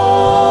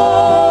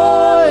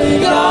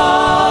Lord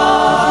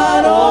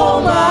God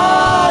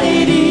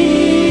Almighty,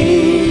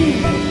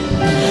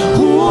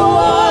 who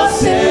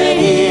was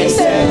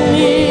and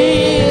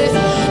is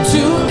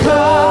to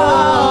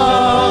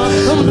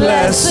come.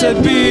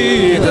 Blessed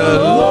be the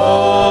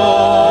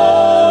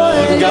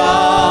Lord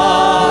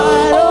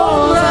God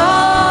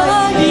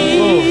Almighty,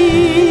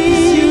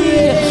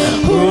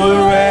 who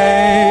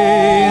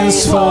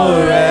reigns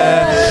forever.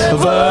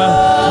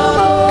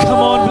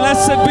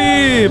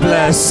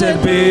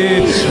 Blessed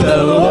be the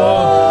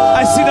Lord.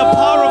 I see the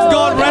power of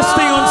God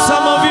resting on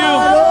some of you.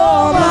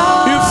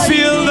 You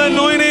feel the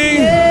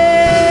anointing.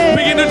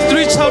 Begin to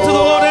reach out to the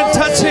Lord and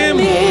touch Him.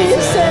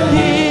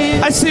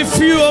 I see a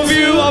few of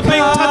you are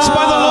being touched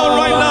by the Lord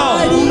right now.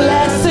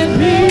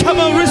 Come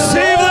on,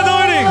 receive the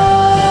anointing.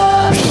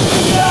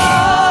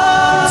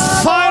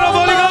 Fire of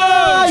Holy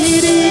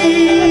Ghost.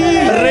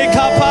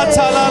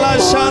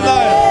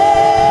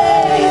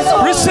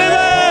 Receive it.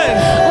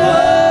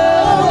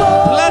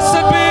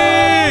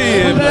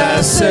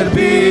 Blessed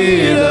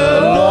be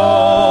the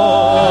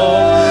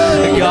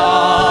Lord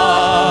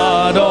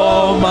God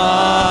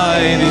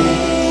Almighty,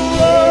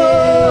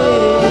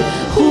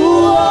 who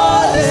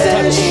was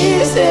and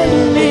is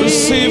and is.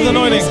 Receive the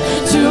anointing.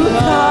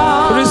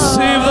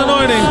 Receive the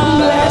anointing.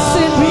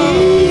 Blessed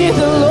be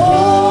the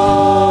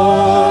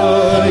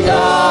Lord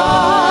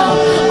God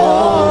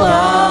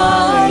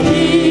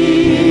Almighty,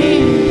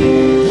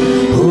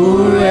 who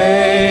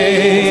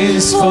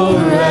reigns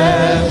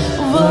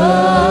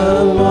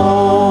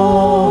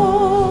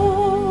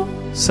forevermore.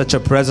 Such a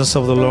presence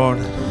of the Lord.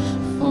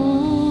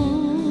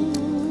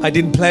 I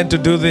didn't plan to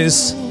do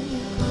this,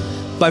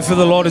 but I feel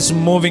the Lord is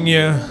moving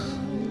here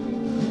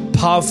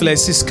powerfully. I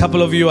see a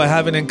couple of you, I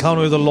have an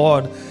encounter with the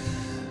Lord.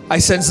 I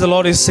sense the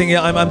Lord is saying,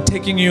 I'm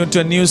taking you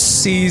into a new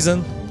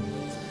season.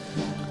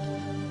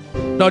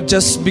 Not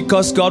just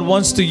because God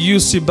wants to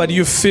use you, but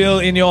you feel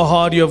in your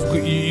heart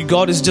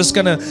God is just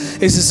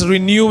is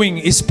renewing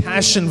His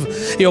passion,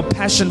 your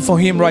passion for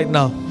Him right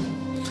now.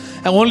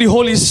 And only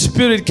Holy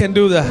Spirit can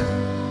do that.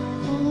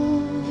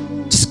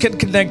 Just get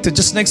connected,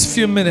 just next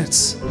few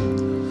minutes.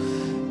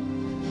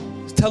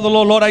 Tell the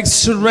Lord, Lord, I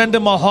surrender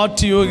my heart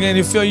to you again.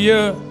 If you're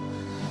here,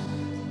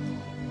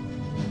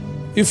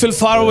 you feel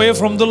far away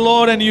from the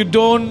Lord and you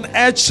don't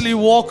actually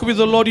walk with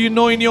the Lord, you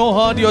know in your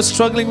heart you're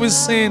struggling with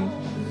sin.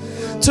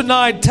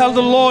 Tonight, tell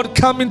the Lord,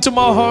 come into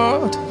my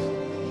heart.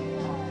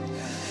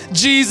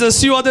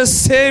 Jesus, you are the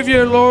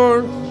Savior,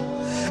 Lord.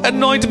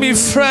 Anoint me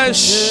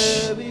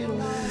fresh.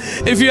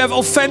 If you have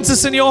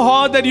offenses in your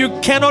heart that you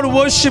cannot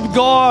worship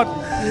God,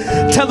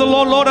 tell the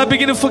Lord, Lord, I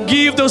begin to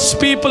forgive those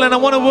people and I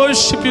want to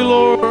worship you,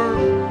 Lord.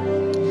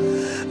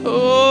 Oh,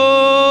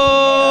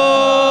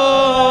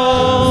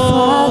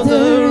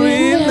 Father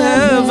in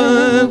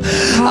heaven,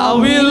 how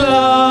we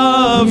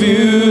love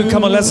you.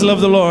 Come on, let's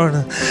love the Lord.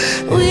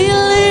 We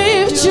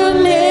lift your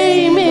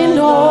name in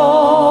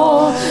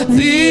all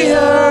the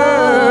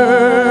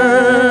earth.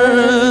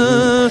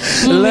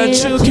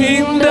 Let your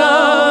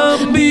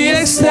kingdom be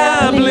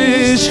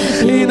established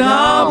in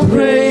our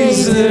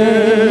praises.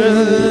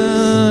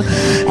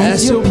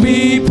 As your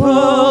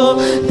people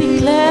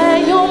declare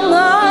your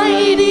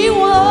mighty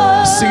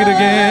word. Sing it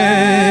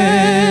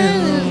again.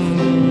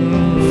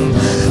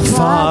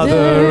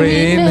 Father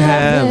in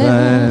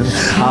heaven,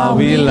 how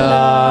we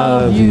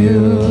love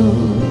you.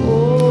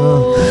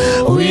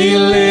 We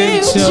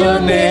lift your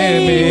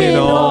name in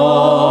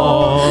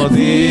all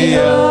the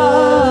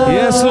earth.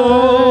 Yes,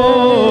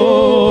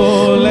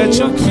 Lord. Let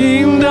your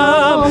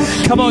kingdom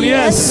come on,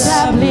 yes,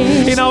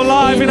 in our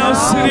life, in our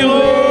city,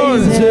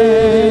 Lord.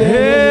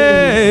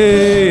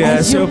 Hey,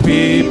 as your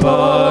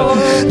people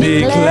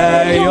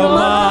declare your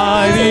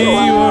mighty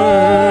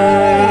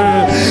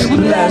word.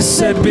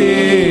 Blessed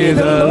be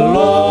the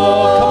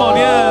Lord. Come on,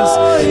 yes,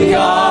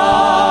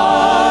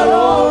 God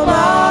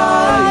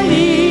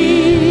Almighty,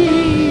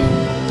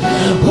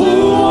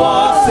 who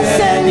was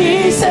and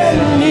is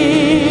and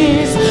is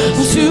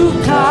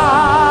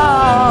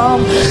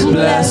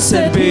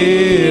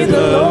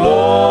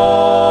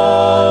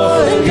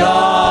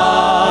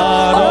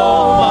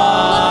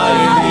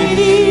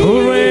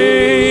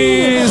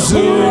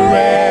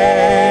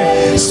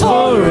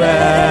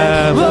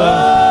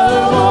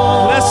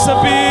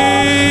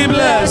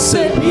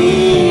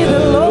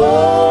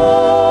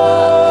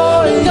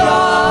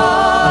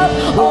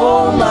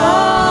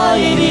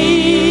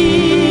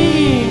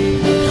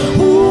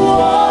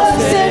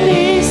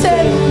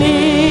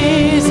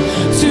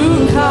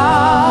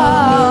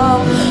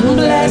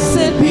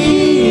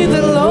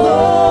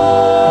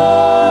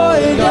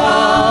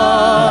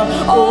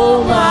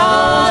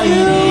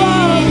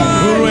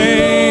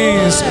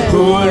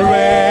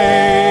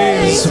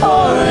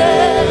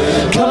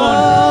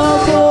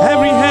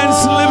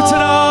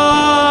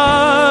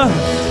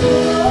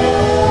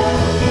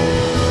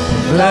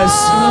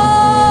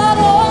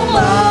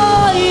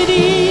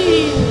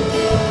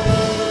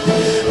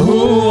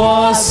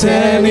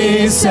and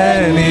is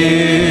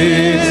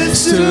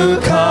to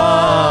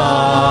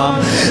come.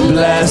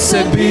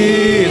 Blessed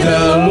be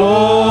the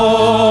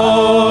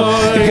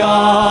Lord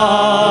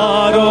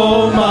God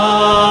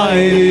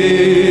Almighty,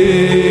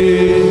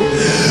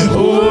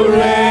 who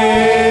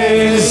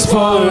reigns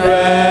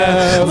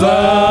forevermore.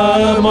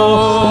 One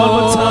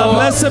more time.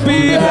 Blessed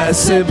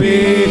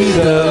be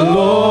the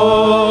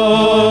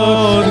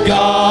Lord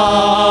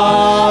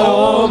God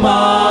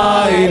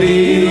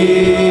Almighty,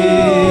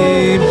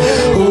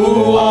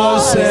 who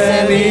was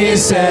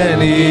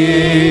and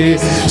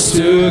is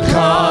to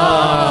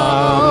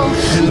come.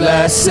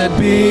 Blessed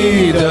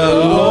be the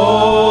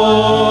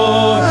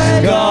Lord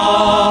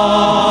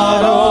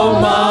God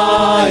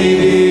Almighty,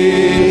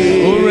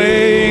 who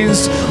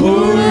reigns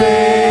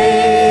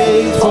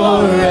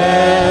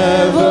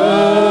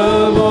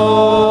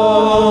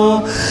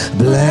forevermore.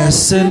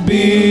 Blessed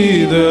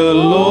be the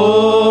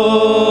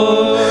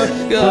Lord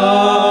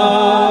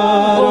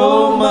God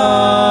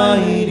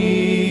Almighty,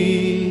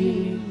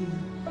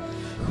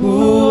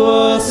 who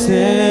was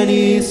and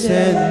is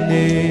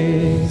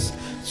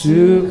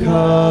to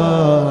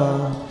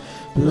come.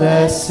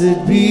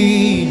 Blessed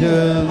be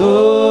the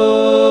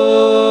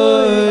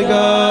Lord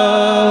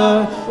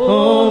God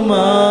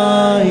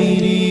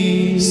Almighty.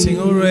 Sing,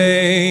 who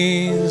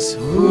reigns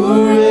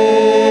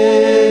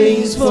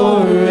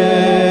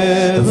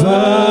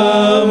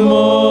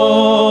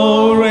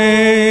forevermore.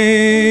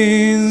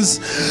 Reigns,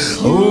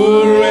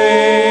 who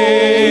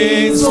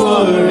reigns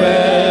forevermore.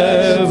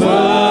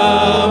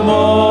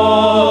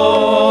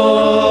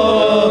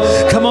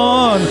 Come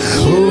on,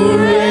 who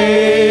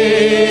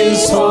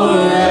reigns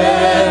forevermore.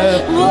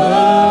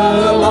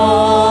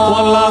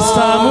 One last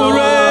time, who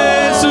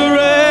reigns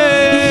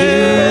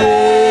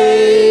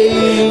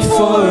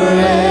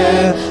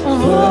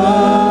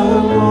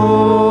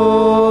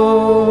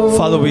forevermore.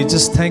 Father, we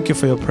just thank you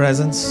for your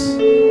presence.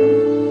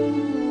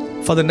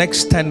 For the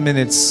next 10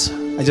 minutes,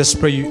 I just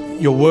pray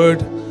your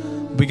word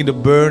begin to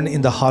burn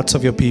in the hearts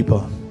of your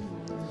people.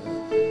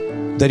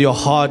 That your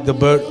heart,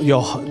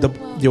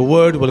 your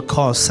word will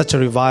cause such a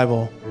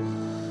revival.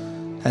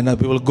 And that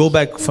we will go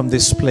back from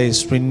this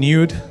place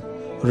renewed,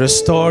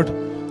 restored,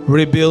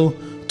 rebuilt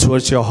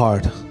towards your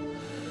heart.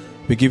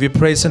 We give you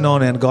praise and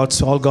honor, and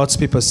all God's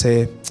people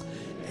say,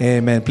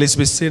 amen. Please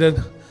be seated.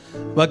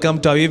 Welcome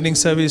to our evening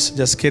service.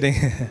 Just kidding.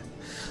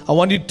 I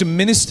want you to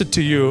minister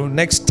to you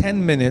next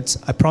 10 minutes.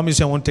 I promise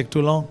you I won't take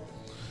too long.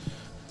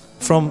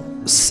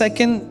 From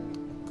 2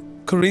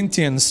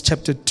 Corinthians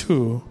chapter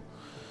 2,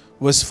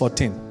 verse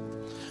 14.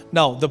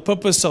 Now, the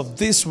purpose of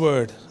this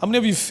word, how many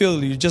of you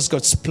feel you just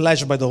got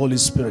splashed by the Holy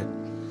Spirit?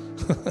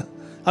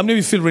 How many of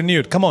you feel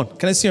renewed? Come on,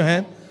 can I see your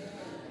hand?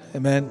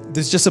 Amen.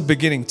 This is just a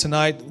beginning.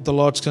 Tonight, the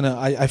Lord's gonna,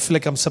 I feel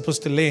like I'm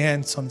supposed to lay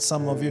hands on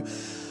some of you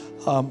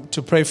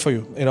to pray for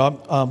you. You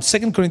know,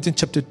 2 Corinthians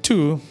chapter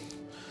 2,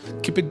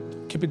 keep it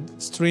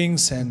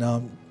strings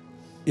and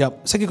 2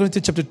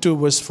 Corinthians chapter 2,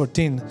 verse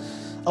 14.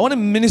 I want to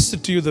minister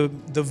to you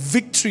the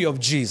victory of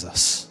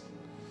Jesus.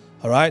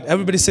 All right,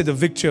 everybody say the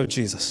victory of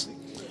Jesus.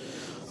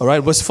 All right,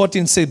 verse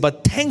 14 says,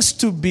 but thanks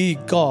to be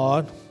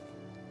God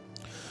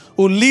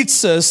who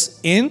leads us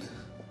in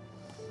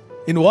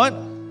what?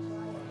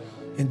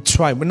 In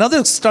triumph.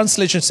 Another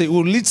translation says,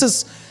 who leads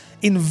us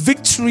in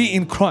victory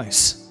in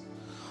Christ.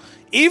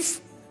 If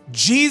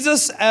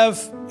Jesus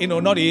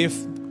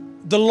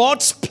the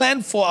Lord's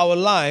plan for our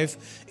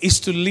life is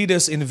to lead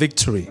us in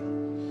victory.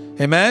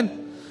 Amen.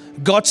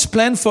 God's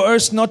plan for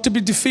us not to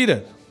be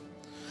defeated.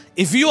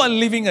 If you are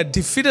living a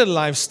defeated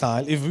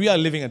lifestyle, if we are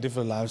living a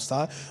different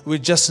lifestyle, we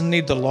just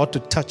need the Lord to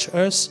touch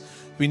us.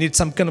 We need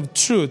some kind of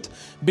truth,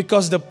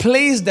 because the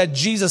place that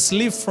Jesus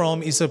lived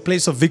from is a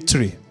place of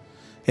victory.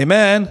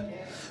 Amen.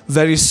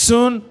 Very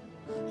soon,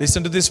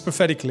 listen to this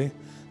prophetically.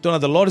 Don't know,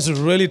 the Lord is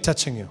really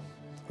touching you.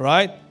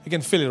 Right? You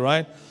can feel it,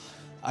 right?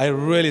 I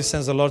really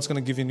sense the Lord's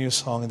going to give you a new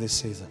song in this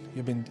season.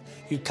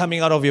 You're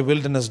coming out of your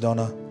wilderness,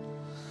 Donna.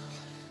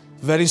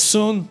 Very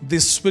soon,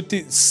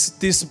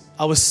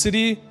 our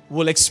city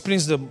will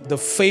experience the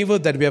favor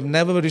that we have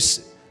never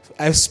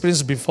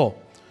experienced before.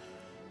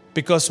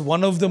 Because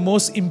one of the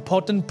most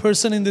important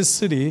person in this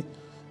city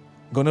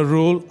going to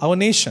rule our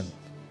nation.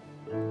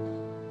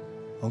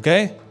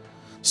 Okay?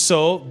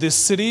 So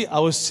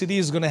our city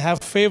is going to have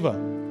favor.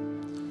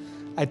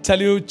 I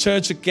tell you,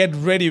 church, get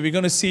ready. We're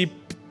going to see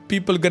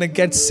people going to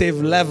get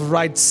saved left,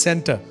 right,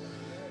 center.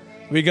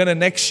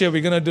 Next year,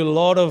 we're going to do a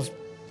lot of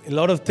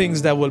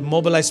things that will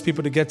mobilize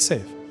people to get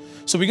saved.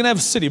 So we're going to have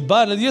a city.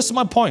 But here's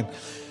my point.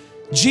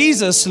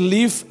 Jesus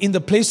lived in the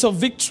place of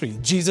victory.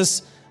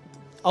 The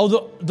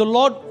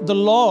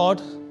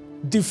Lord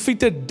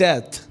defeated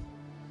death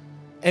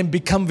and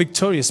became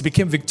victorious. The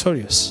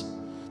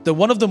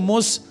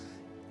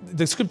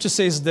scripture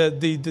says that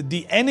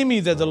the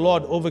enemy that the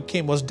Lord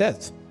overcame was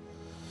death.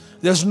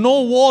 There's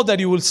no war that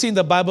you will see in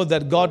the Bible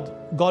that God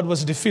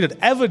was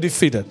ever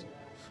defeated.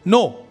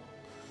 No.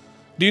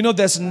 Do you know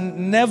there's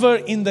never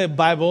in the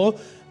Bible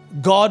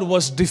God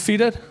was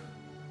defeated?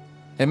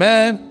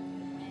 Amen.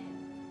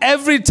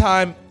 every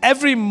time,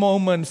 every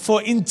moment,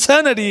 for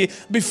eternity,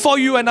 before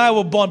you and I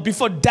were born,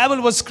 before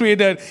devil was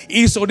created,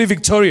 He is already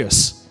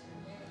victorious.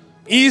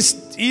 He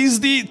is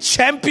the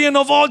champion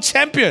of all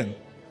champions.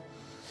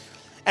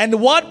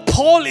 And what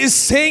Paul is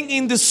saying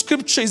in the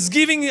scripture is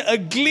giving a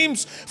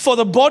glimpse for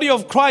the body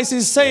of Christ.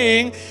 He's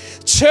saying,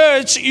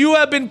 church, you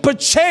have been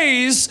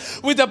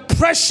purchased with the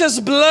precious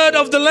blood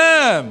of the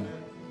Lamb.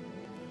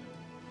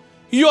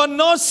 You are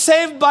not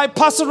saved by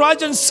Pastor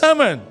Rajan's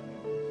sermon.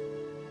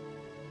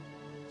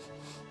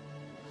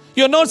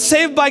 You're not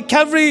saved by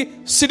Calvary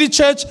City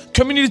Church,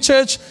 Community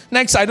Church,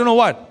 next, I don't know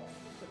what.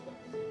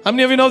 How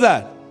many of you know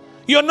that?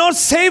 You're not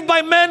saved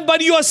by man,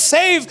 but you are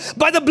saved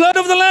by the blood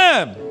of the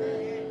Lamb.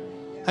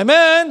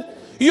 Amen.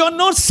 You are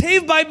not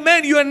saved by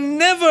man. You are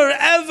never,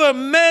 ever,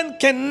 man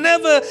can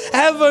never,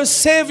 ever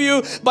save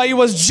you, but it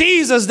was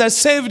Jesus that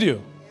saved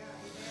you.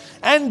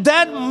 And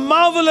that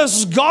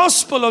marvelous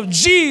gospel of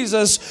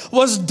Jesus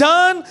was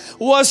done,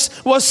 was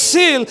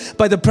sealed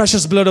by the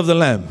precious blood of the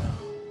Lamb.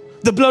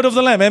 The blood of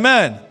the Lamb.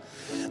 Amen.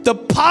 The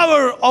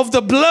power of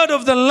the blood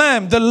of the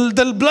Lamb,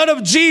 the blood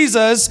of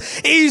Jesus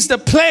is the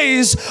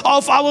place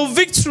of our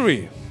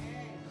victory.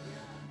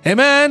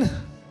 Amen.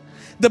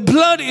 The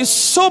blood is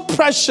so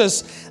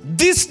precious.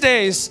 These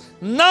days,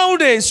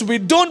 nowadays, we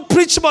don't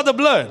preach about the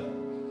blood.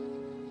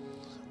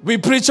 We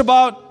preach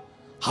about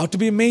how to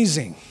be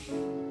amazing.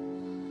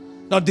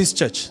 Not this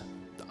church.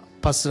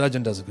 Pastor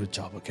Rajan does a good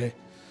job, okay?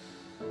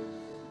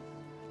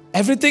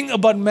 Everything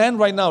about man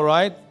right now,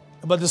 right?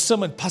 About the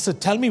sermon. Pastor,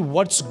 tell me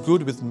what's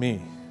good with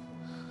me.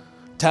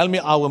 Tell me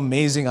how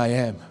amazing I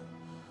am.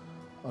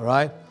 All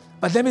right?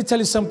 But let me tell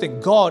you something.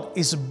 God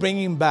is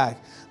bringing back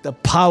the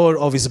power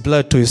of His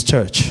blood to His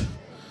church.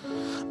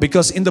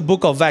 Because in the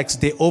book of Acts,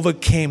 they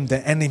overcame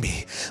the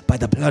enemy by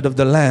the blood of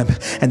the Lamb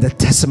and the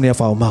testimony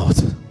of our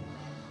mouth.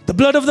 The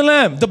blood of the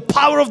Lamb, the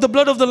power of the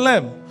blood of the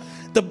Lamb.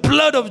 The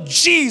blood of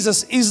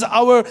Jesus is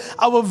our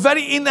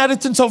very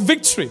inheritance of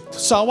victory.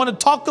 So I want to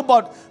talk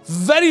about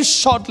very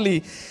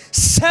shortly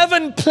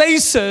 7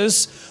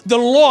 places the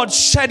Lord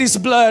shed His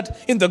blood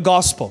in the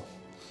gospel.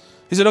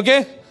 Is it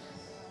okay?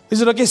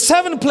 Is it okay?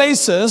 7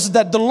 places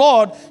that the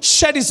Lord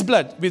shed His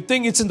blood. We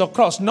think it's in the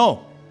cross.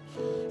 No.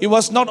 It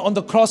was not on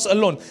the cross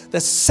alone.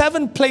 There's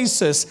 7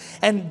 places,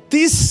 and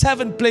these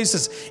 7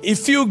 places,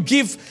 if you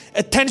give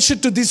attention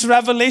to this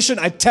revelation,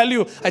 I tell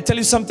you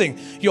something.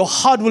 Your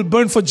heart will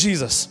burn for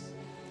Jesus.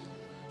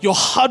 Your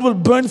heart will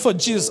burn for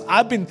Jesus.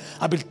 I've been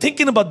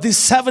thinking about these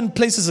 7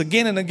 places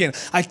again and again.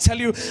 I tell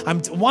you,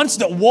 once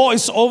the war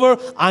is over,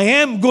 I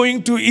am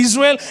going to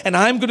Israel, and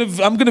I'm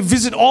gonna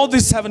visit all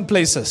these 7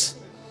 places.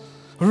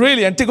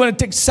 Really, I'm going to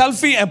take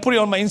selfie and put it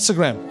on my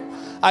Instagram.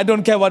 I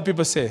don't care what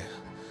people say.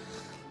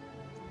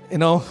 You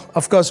know,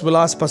 of course, we'll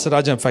ask Pastor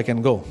Rajan if I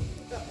can go.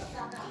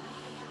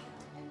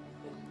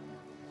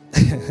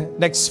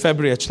 Next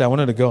February, actually, I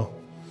wanted to go.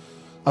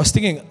 I was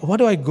thinking, why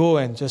do I go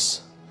and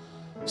just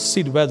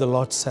sit where the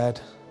Lord said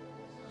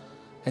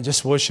and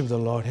just worship the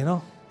Lord, you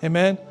know?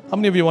 Amen? How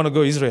many of you want to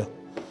go to Israel?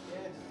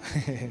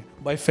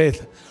 By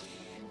faith.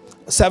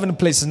 7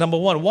 places. Number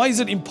 1, why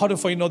is it important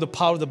for you to know the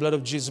power of the blood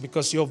of Jesus?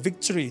 Because your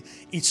victory,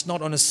 it's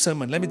not on a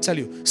sermon. Let me tell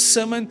you,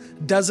 sermon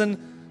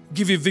doesn't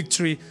give you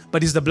victory,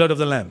 but it's the blood of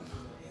the Lamb.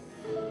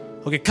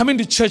 Okay, coming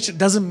to church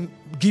doesn't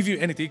give you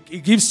anything.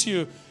 It gives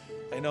you,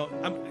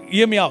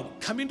 hear me out.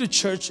 Coming to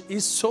church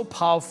is so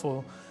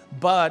powerful,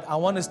 but I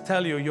want to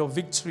tell you, your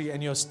victory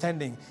and your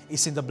standing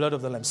is in the blood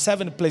of the Lamb.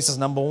 7 places.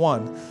 Number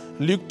 1,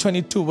 Luke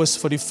 22 verse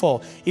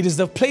 44. It is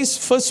the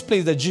first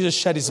place that Jesus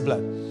shed His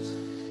blood.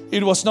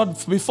 It was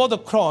not before the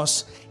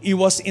cross. It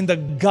was in the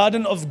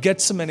Garden of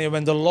Gethsemane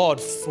when the Lord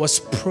was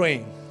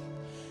praying.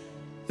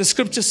 The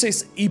scripture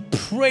says He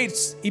prayed.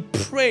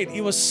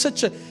 It was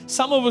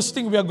some of us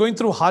think we are going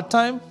through a hard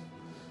time.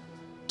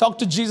 Talk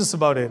to Jesus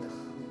about it.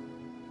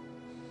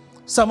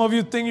 Some of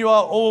you think you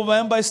are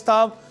overwhelmed by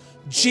stuff.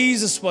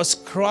 Jesus was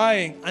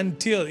crying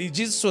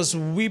Jesus was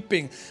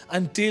weeping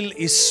until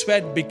His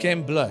sweat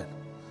became blood.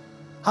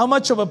 How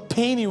much of a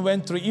pain He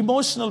went through,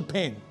 emotional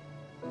pain.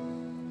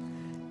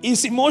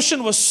 His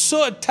emotion was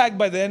so attacked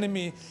by the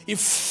enemy, He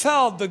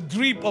felt the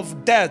grip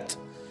of death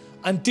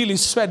until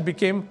His sweat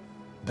became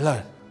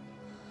blood.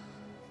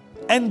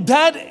 And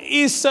that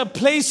is a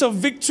place of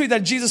victory that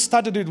Jesus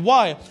started with.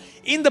 Why?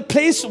 In the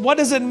place, what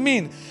does it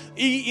mean?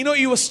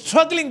 He was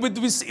struggling with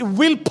his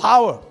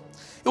willpower.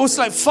 It was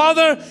like,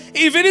 Father,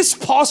 if it is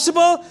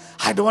possible,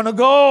 I don't want to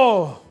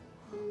go.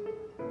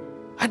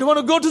 I don't want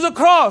to go to the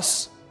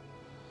cross.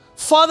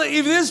 Father,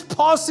 if it is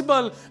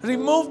possible,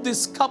 remove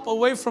this cup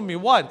away from me.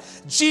 What?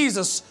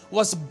 Jesus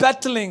was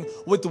battling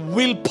with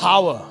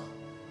willpower.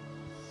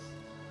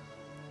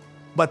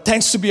 But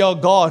thanks to be our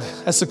God,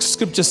 as the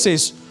scripture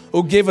says,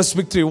 who gave us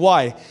victory.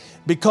 Why?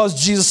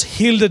 Because Jesus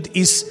yielded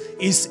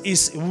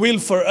his will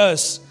for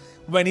us.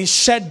 When He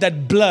shed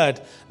that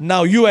blood,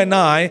 now you and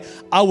I,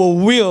 our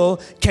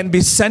will can be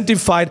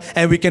sanctified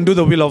and we can do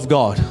the will of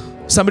God.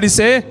 Somebody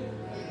say,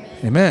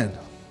 Amen.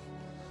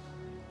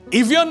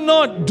 If you're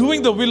not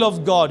doing the will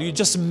of God, you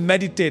just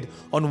meditate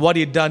on what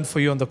He done for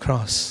you on the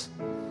cross.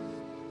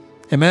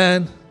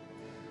 Amen.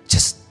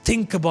 Just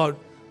think about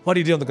what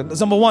he did on the cross.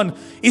 Number one,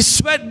 his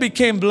sweat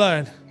became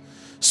blood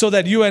so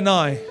that you and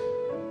I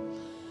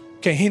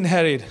can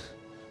inherit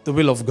the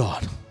will of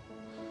God.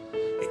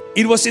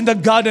 It was in the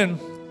garden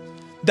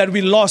that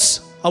we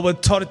lost our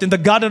authority. In the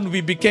garden,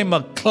 we became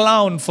a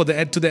clown to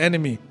the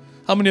enemy.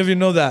 How many of you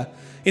know that?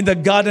 In the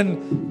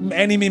garden,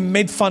 enemy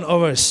made fun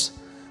of us.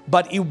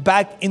 But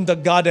back in the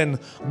garden,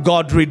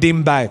 God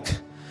redeemed back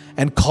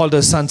and called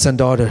us sons and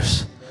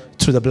daughters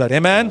through the blood.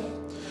 Amen?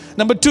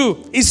 Number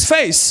two, his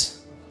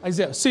face.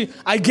 Isaiah, see,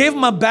 I gave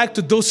my back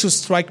to those who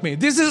strike me.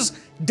 This is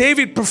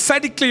David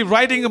prophetically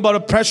writing about a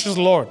precious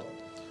Lord.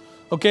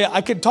 Okay,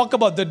 I can talk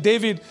about the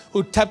David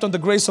who tapped on the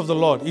grace of the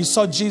Lord. He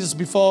saw Jesus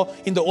before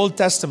in the Old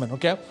Testament,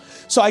 okay?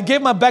 So I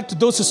gave my back to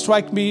those who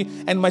strike me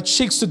and my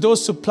cheeks to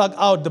those who pluck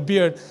out the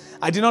beard.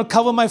 I did not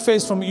cover my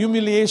face from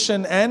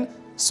humiliation and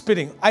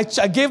spitting. I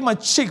gave my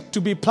cheek to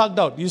be plucked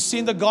out. You see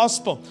in the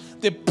gospel,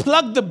 they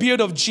plucked the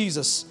beard of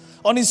Jesus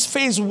on his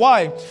face.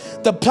 Why?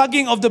 The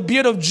plucking of the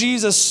beard of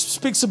Jesus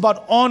speaks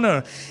about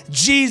honor.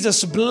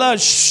 Jesus'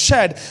 blood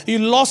shed. He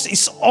lost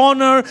his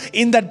honor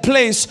in that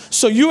place.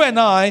 So you and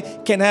I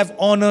can have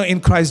honor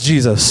in Christ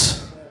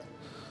Jesus.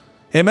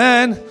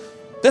 Amen.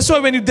 That's why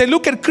when they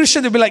look at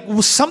Christians, they'll be like,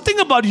 well, something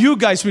about you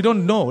guys we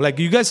don't know. Like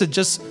you guys are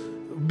just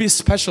be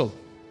special.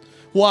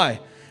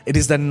 Why? It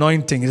is the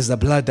anointing. It is the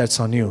blood that's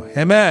on you.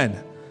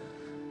 Amen.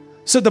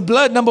 So the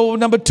blood,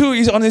 number two,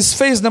 is on his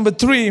face. Number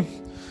three,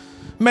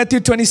 Matthew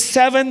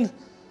 27,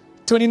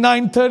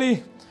 29,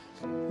 30.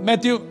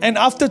 Matthew, and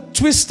after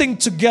twisting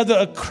together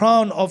a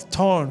crown of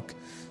thorn.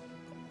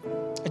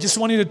 I just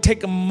want you to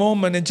take a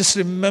moment and just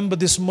remember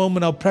this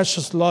moment our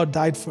precious Lord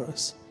died for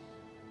us.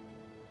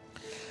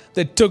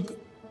 They took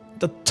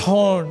the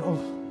thorn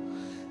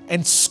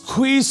and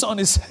squeezed on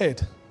his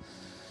head.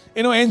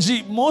 You know,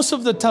 Angie, most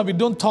of the time we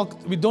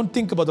don't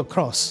think about the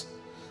cross.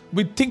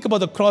 We think about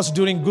the cross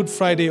during Good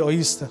Friday or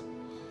Easter.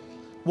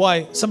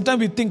 Why? Sometimes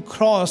we think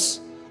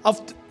cross,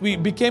 after we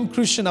became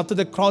Christian, after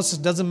the cross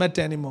it doesn't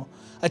matter anymore.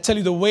 I tell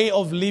you, the way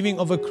of living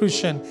of a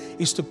Christian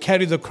is to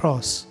carry the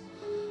cross.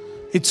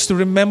 It's to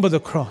remember the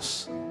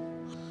cross.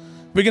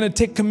 We're going to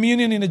take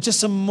communion in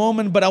just a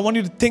moment, but I want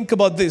you to think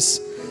about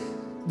this.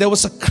 There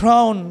was a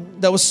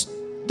crown, there was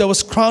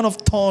crown of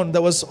thorn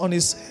that was on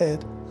his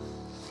head,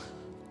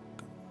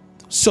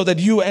 so that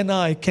you and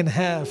I can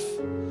have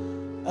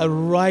a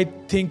right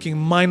thinking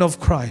mind of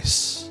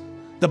Christ.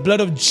 The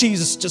blood of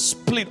Jesus just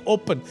split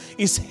open.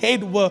 His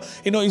head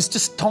his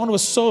just thorn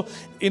was so,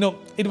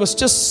 it was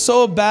just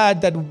so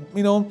bad that,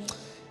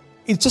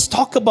 it just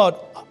talk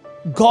about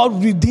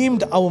God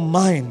redeemed our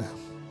mind.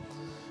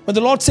 When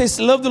the Lord says,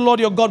 love the Lord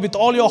your God with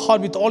all your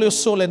heart, with all your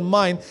soul and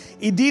mind,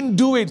 He didn't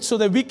do it so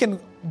that we can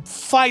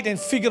fight and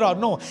figure out.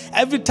 No,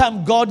 every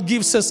time God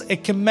gives us a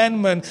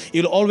commandment,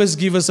 He'll always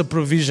give us a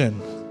provision.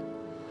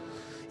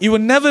 He will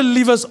never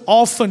leave us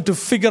orphan to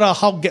figure out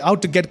how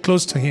to get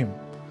close to Him.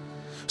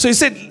 So He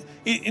said,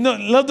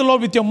 love the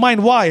Lord with your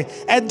mind. Why?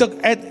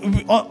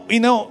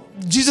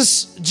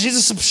 Jesus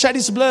shed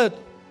His blood.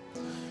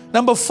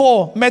 Number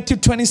 4, Matthew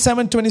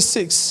 27,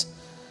 26.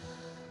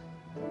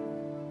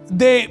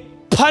 They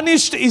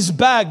punished His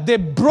back. They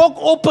broke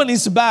open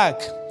His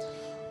back.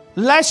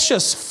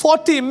 Lashes,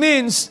 40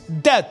 means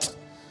death.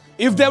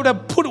 If they would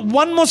have put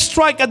one more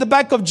strike at the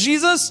back of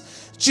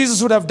Jesus,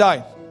 Jesus would have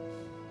died.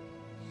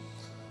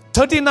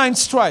 39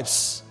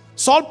 stripes.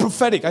 It's all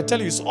prophetic. I tell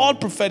you, it's all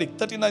prophetic.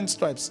 39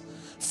 stripes.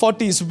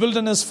 40 is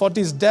wilderness,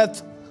 40 is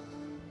death.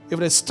 If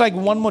they strike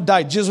one more,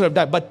 died, Jesus would have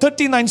died. But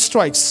 39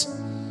 strikes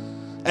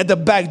at the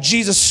back,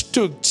 Jesus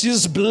took.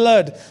 Jesus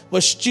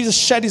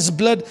shed His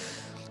blood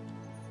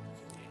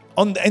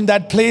in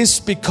that place,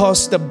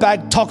 because the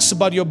back talks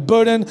about your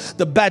burden.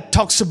 The back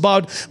talks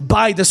about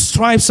by the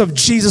stripes of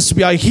Jesus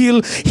we are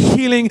healed.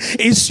 Healing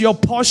is your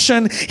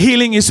portion.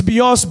 Healing is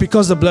yours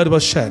because the blood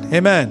was shed.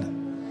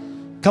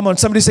 Amen. Come on,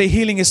 somebody say,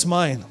 healing is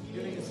mine.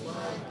 Healing is mine.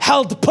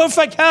 Health,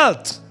 perfect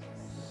health.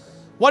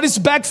 What is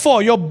back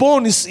for? Your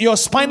bone is your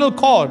spinal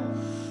cord.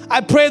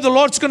 I pray the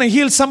Lord's going to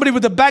heal somebody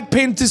with a back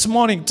pain this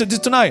morning,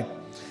 tonight.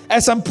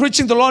 As I'm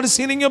preaching, the Lord is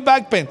healing your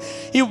back pain.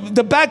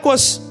 The back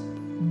was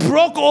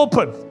broke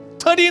open.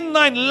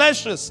 39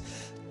 lashes.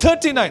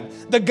 39.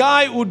 The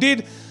guy who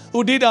did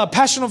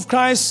Passion of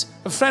Christ,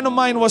 a friend of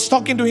mine was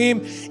talking to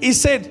him. He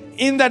said,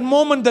 in that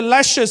moment, the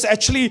lashes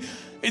actually,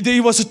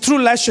 it was a true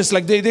lashes.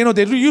 Like they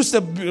reused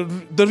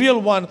the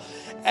real one.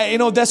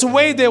 There's a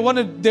way they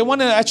want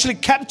to actually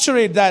capture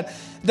it that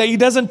he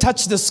doesn't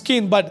touch the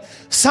skin, but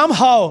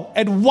somehow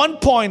at one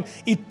point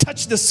he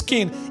touched the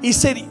skin. He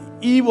said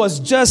he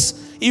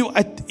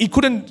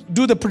couldn't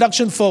do the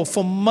production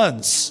for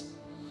months.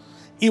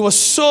 It was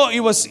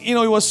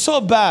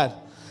so bad.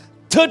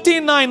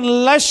 39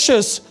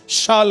 lashes,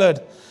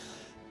 Charlotte,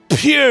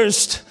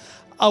 pierced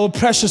our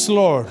precious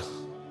Lord.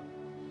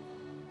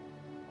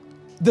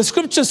 The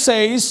scripture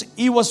says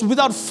He was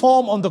without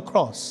form on the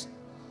cross.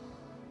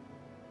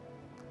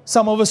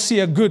 Some of us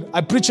see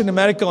I preach in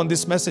America on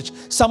this message.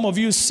 Some of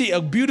you see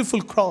a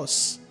beautiful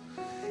cross.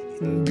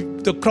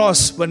 The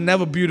cross was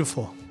never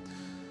beautiful.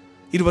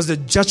 It was the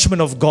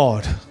judgment of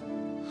God.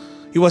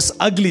 He was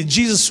ugly.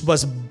 Jesus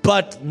was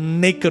butt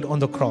naked on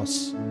the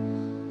cross.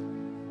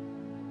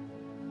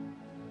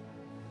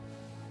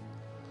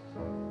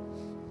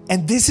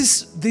 And this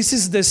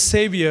is the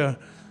Savior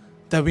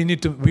that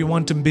we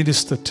want to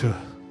minister to.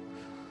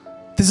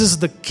 This is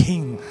the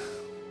King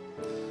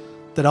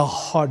that our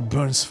heart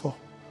burns for.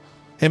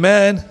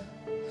 Amen.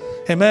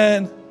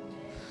 Amen.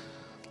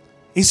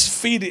 His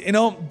feet,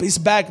 his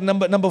back,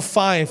 number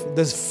 5,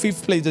 the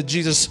 5th place that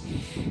Jesus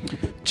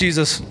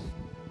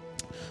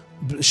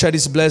shed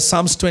his blood.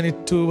 Psalms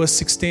 22 verse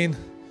 16.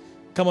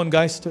 Come on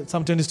guys,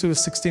 Psalm 22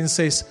 verse 16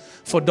 says,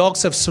 "For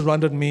dogs have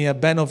surrounded me, a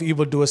band of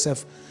evildoers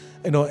have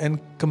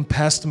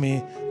encompassed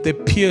me. They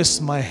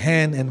pierced my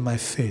hand and my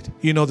feet."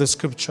 You know the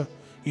scripture.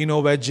 You know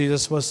where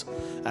Jesus was,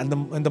 and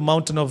the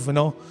mountain of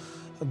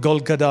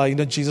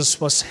Golgotha. Jesus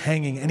was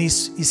hanging, and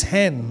his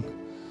hand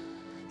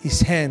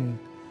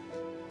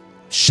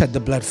shed the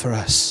blood for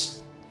us.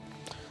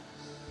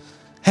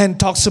 Hand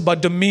talks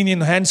about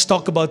dominion. Hands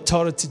talk about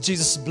authority.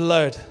 Jesus'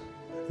 blood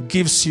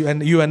gives you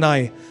and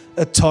I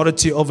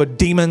authority over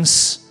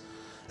demons,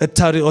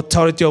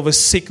 authority over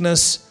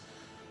sickness,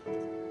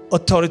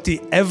 authority,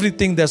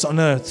 everything that's on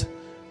earth.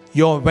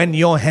 When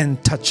your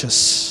hand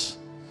touches,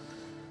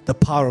 the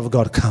power of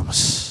God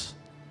comes.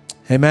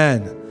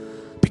 Amen.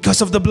 Because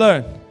of the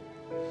blood.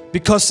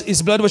 Because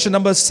his blood was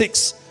number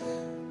 6.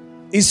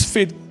 His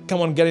feet.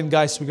 Come on, get in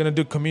guys. We're going to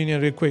do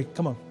communion real quick.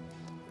 Come on.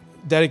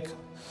 Derek.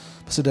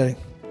 Pastor Derek.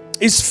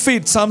 His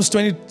feet, Psalms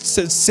 20,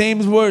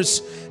 same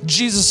words.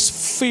 Jesus'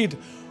 feet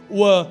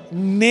were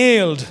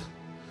nailed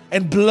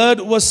and blood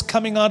was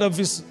coming out of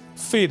his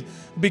feet,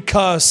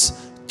 because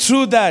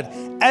through that,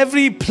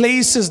 every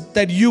places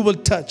that you will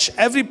touch,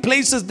 every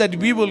places that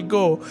we will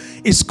go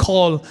is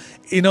called,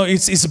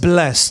 it's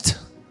blessed.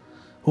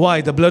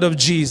 Why? The blood of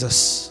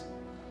Jesus.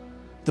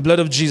 The blood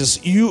of Jesus.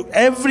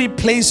 Every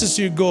places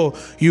you go,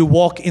 you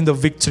walk in the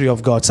victory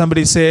of God.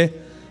 Somebody say,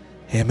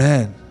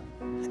 Amen.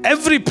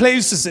 Every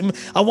places,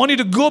 I want you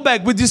to go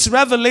back with this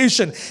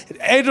revelation.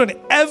 Adrian,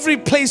 every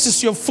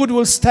places your foot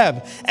will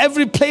step,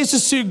 every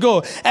places you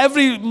go,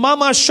 every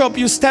mama shop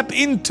you step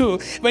into,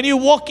 when you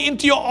walk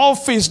into your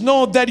office,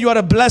 know that you are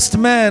a blessed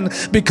man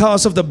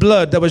because of the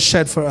blood that was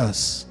shed for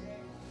us.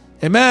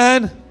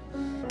 Amen.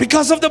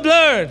 Because of the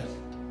blood.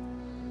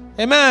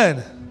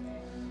 Amen.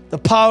 The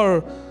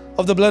power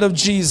of the blood of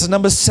Jesus.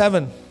 Number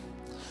 7,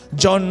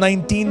 John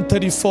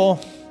 19:34.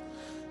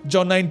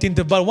 John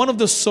 19:34. But one of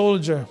the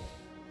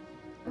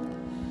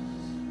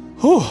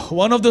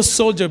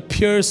soldiers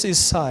pierced his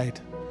side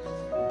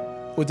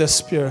with a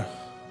spear,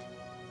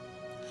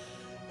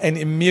 and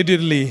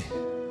immediately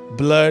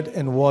blood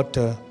and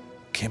water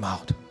came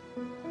out.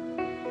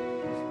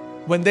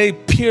 When they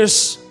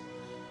pierced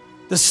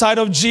the side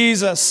of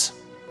Jesus,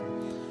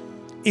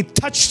 it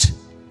touched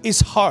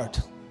his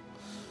heart.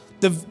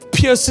 The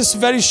pierce is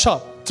very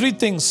sharp. 3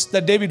 things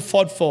that David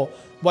fought for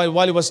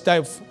while he was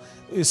dying.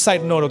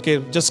 Side note,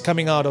 okay, just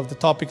coming out of the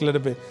topic a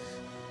little bit.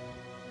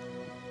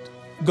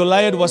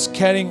 Goliath was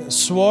carrying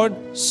sword,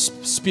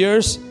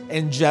 spears,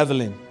 and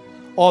javelin.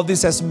 All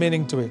this has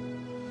meaning to it.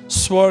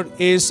 Sword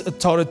is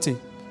authority.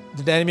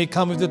 The enemy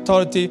comes with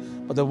authority,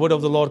 but the word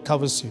of the Lord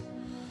covers you.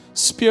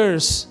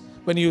 Spears,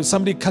 when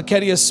somebody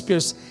carries a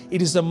spears,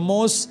 it is the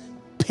most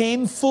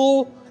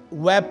painful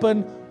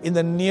weapon in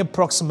the near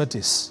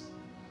proximities.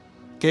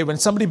 Okay, when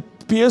somebody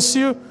pierces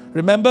you,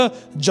 remember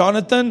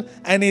Jonathan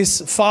and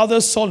his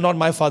father Saul, not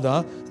my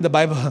father, in the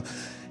Bible.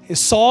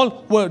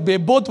 Saul, they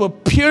both were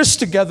pierced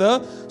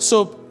together.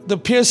 So the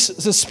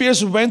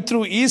spears went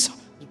through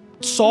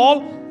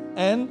Saul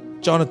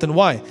and Jonathan.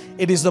 Why?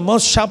 It is the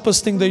most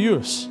sharpest thing they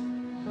use.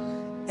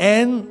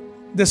 And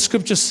the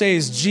scripture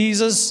says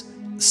Jesus'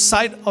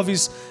 side of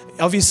his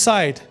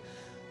side,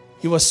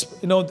 he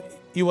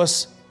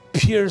was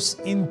pierced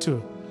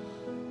into.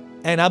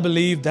 And I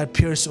believe that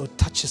pierce will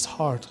touch his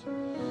heart.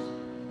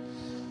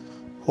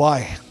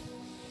 Why?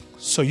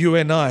 So you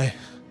and I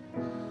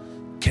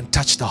can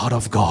touch the heart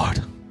of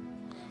God.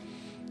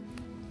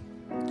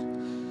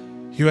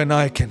 You and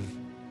I can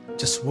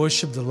just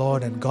worship the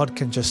Lord, and God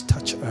can just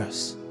touch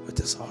us with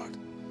his heart.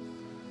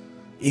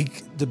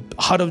 The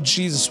heart of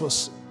Jesus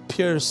was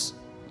pierced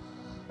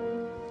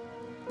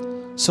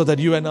so that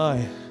you and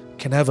I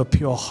can have a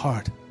pure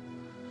heart.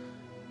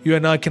 You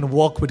and I can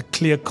walk with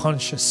clear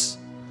conscience.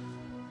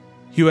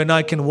 You and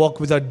I can walk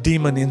with our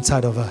demon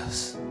inside of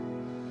us.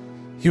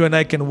 You and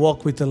I can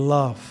walk with the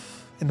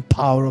love and the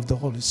power of the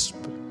Holy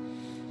Spirit.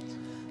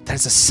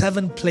 There's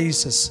 7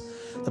 places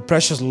the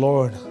precious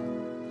Lord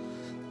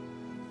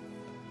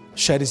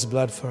shed his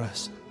blood for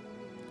us.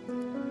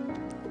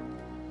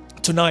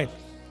 Tonight,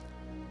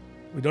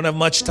 we don't have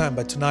much time,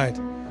 but tonight,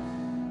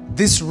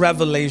 this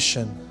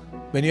revelation,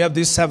 when you have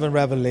these 7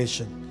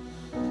 revelation,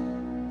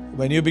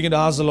 when you begin to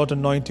ask the Lord to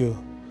anoint you,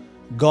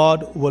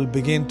 God will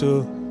begin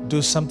to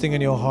do something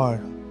in your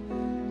heart,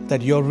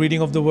 that your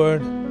reading of the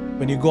word,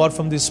 when you go out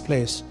from this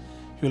place,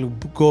 you will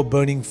go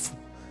burning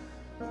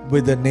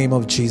with the name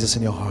of Jesus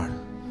in your heart.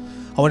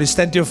 I want you to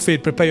stand to your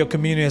feet, prepare your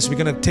communion as we're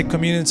going to take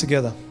communion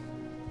together.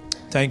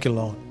 Thank you,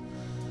 Lord.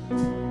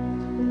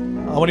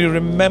 I want you to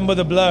remember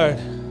the blood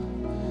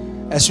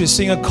as we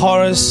sing a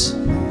chorus.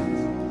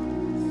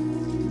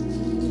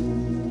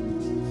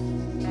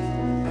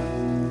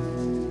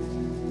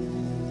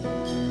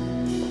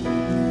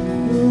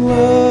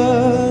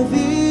 Worthy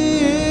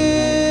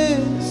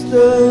is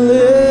the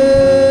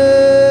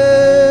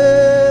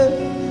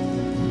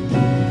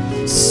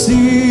Lamb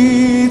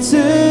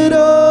seated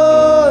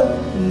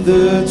on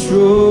the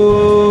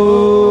throne.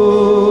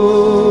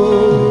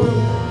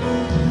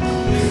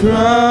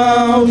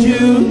 Crown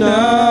you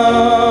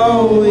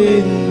now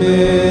in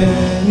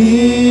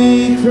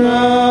many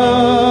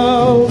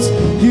crowns.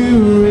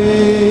 You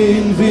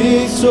reign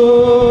victorious.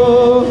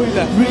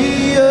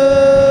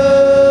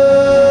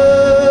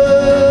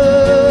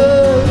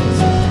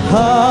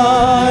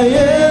 High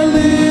and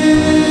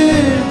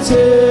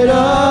lifted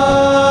up,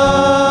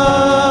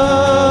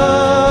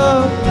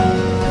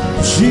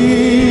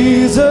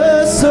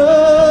 Jesus,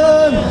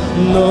 Son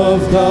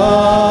of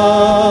God,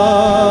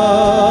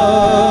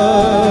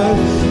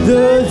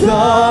 the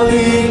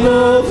darling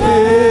of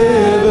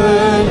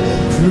heaven,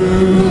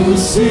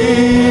 crucified.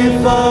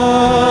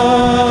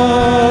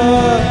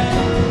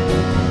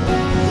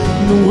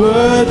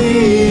 Worthy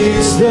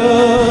is the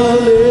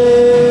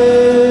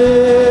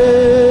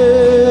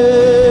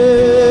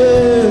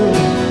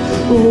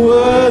Lamb,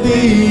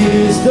 worthy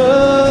is the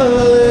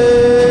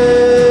Lamb.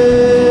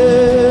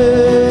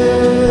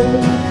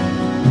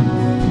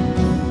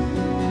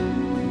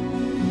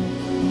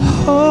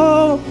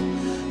 Oh,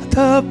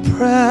 the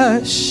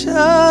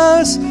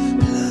precious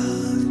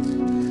blood.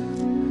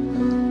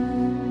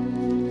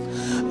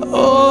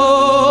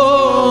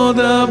 Oh,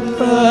 the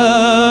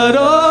blood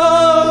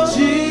of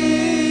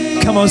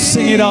Jesus. Come on,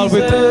 sing it out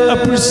with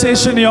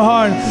appreciation in your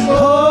heart.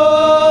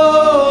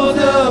 Oh,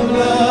 the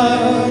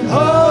blood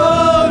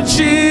of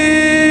Jesus.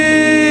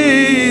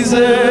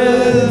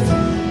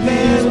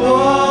 It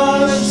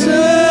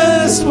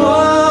washes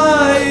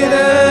white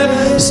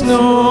as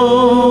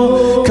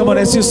snow. Come on,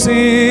 as you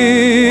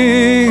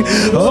sing.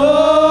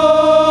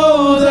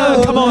 Oh,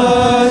 the, come on,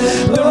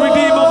 the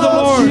Redeemer of the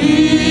Lord.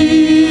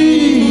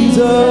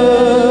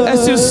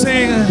 As you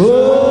sing,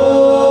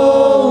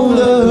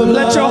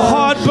 let your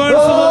heart burn for the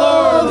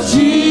Lord.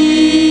 Jesus,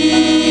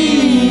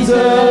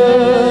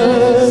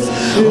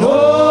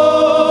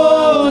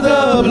 Oh,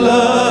 the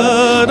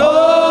blood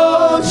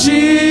of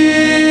Jesus.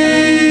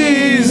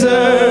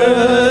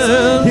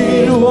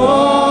 it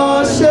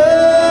washes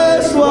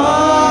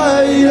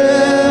white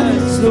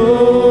as snow.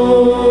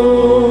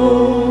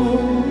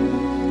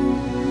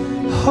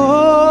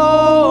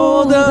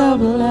 Oh, the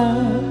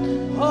blood.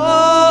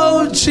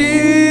 Oh, Jesus.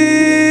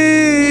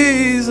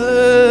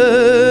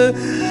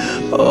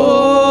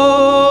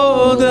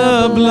 Oh,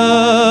 the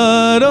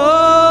blood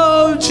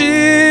of Jesus.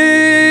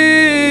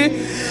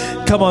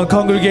 Come on,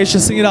 congregation,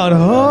 sing it out.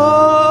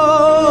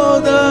 Oh,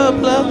 the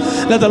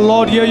blood. Let the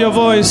Lord hear your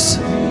voice.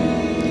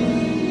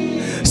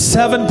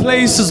 7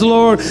 places,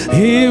 Lord.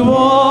 He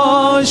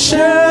washes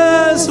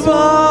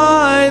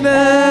white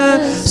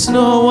as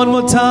snow. One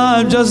more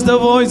time, just the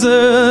voices.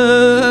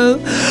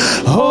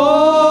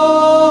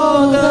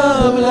 Oh,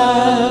 the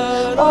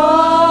blood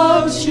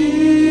of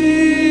Jesus.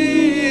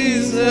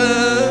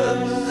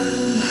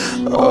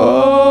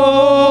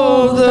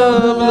 Oh, the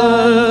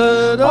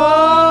blood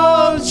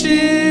of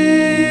Jesus.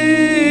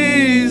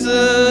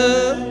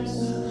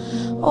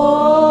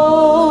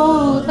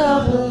 Oh, the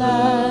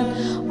blood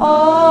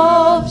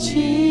of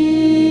Jesus.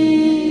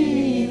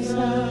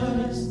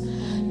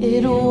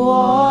 It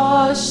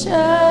washes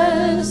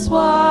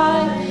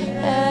white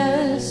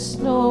as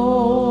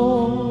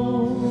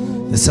snow.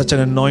 There's such an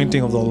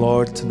anointing of the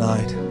Lord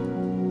tonight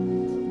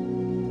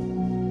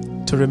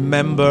to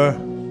remember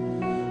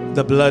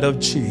the blood of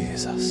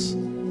Jesus.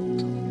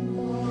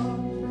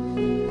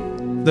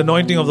 The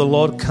anointing of the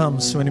Lord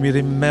comes when we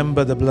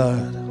remember the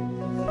blood.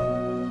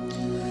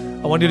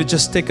 I want you to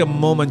just take a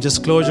moment,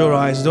 just close your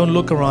eyes. Don't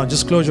look around,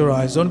 just close your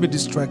eyes. Don't be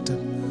distracted.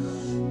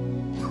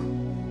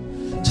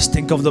 Just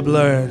think of the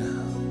blood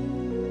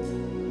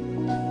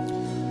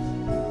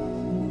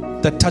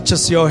that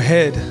touches your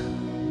head,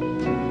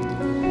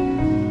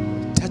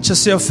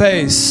 touches your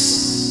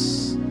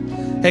face.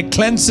 It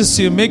cleanses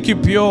you, make you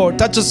pure,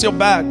 touches your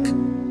back,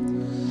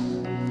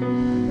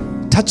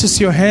 touches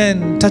your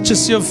hand,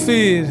 touches your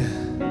feet,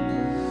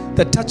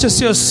 that touches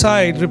your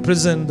side,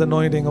 represent the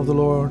anointing of the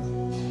Lord.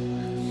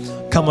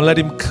 Come on, let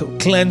Him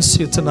cleanse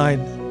you tonight.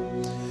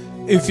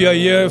 If you are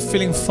here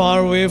feeling far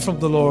away from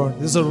the Lord,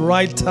 this is the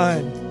right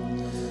time.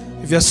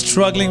 If you are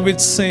struggling with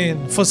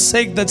sin,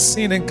 forsake that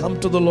sin and come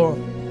to the Lord.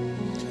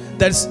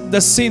 The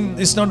sin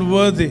is not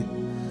worthy.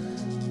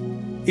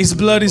 His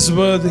blood is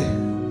worthy.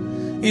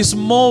 It's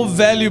more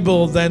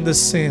valuable than the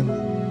sin.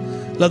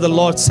 Let the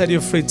Lord set you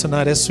free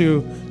tonight as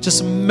you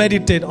just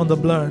meditate on the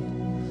blood.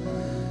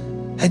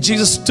 And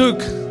Jesus took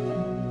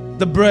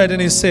the bread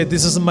and He said,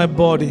 "This is my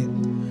body,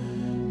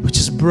 which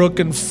is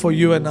broken for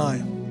you and I."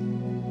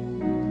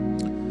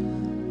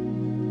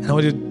 And I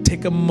want you to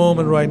take a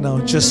moment right now,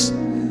 just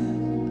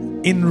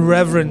in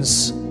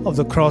reverence of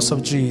the cross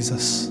of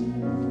Jesus.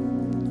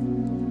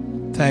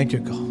 Thank you,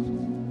 God.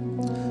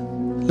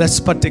 Let's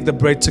partake the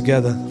bread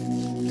together.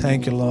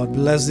 Thank you, Lord.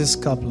 Bless this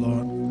cup,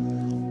 Lord.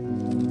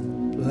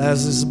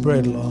 Bless this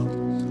bread, Lord.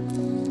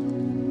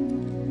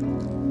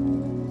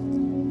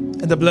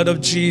 And the blood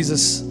of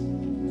Jesus,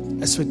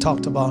 as we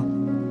talked about,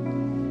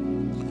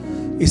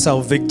 is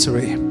our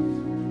victory.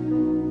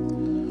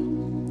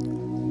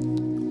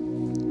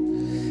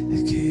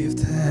 Give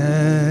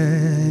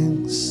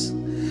thanks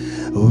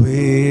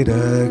with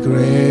a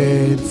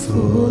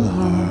grateful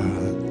heart.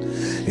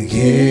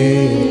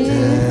 Give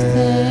thanks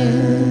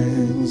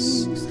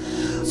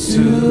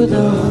to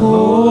the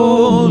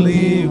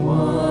Holy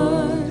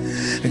One.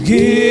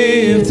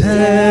 Give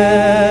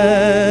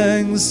thanks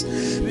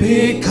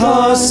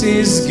because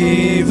He's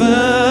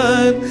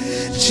given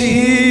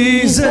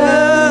Jesus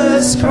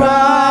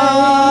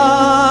Christ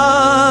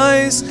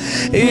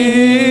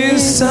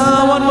is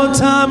Son. One more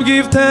time,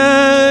 give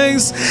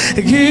thanks.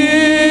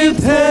 Give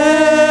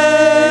thanks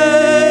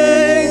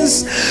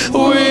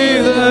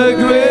with a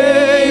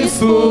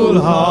grateful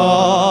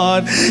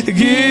heart.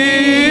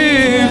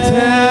 Give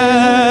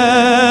thanks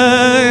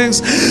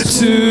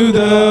to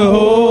the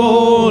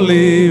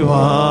Holy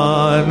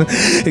One.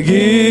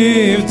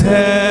 Give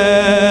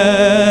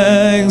thanks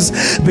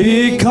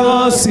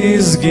because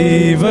He's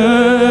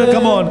given,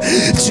 come on,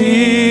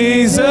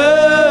 Jesus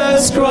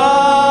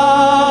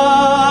Christ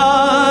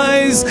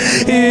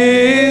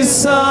is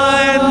Son.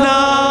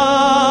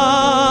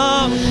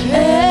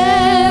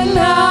 And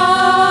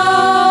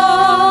now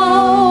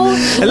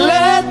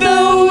let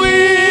the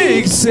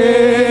weak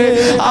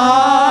say,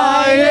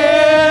 I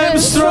am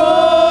strong.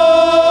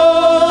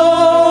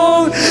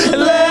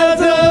 Let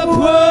the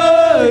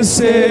poor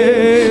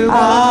say,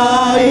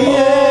 I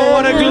am.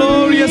 What a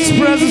glorious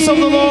presence of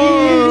the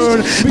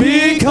Lord,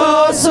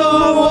 because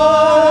of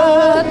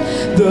what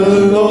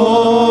the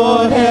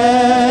Lord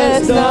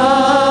has done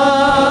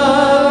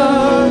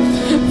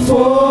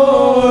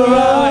for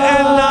us.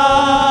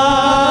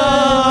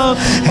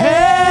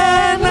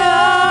 And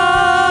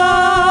now,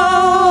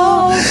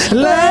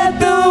 let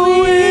the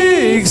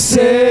weak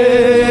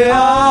say,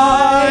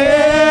 I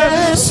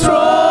am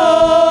strong.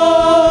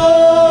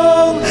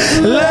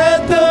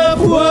 Let the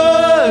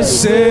poor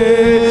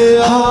say,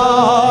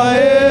 I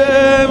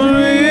am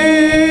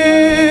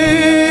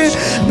rich,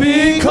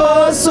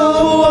 because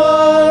of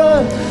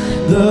what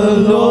the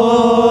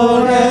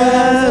Lord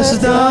has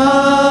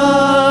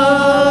done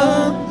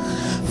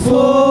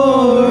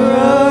for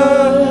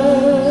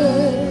us.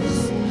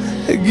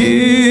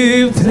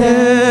 Give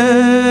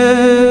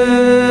thanks.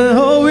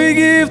 Oh, we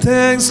give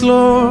thanks,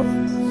 Lord.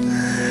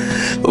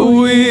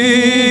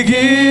 We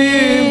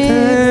give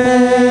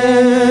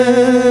thanks.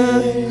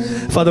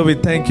 Father, we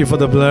thank you for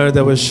the blood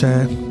that was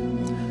shed.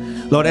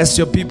 Lord, as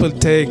your people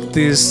take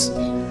this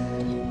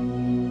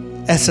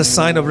as a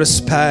sign of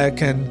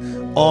respect and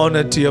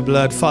honor to your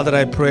blood, Father,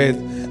 I pray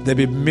there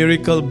be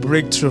miracle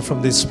breakthrough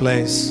from this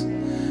place.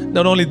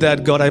 Not only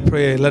that, God, I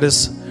pray, let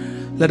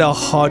our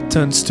heart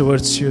turn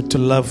towards you to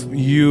love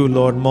you,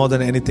 Lord, more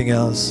than anything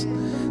else.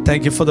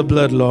 Thank you for the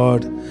blood,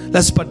 Lord.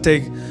 Let's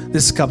partake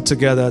this cup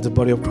together, the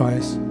body of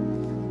Christ.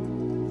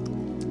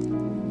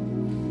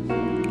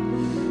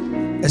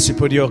 As you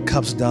put your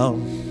cups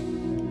down,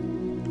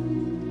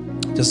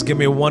 just give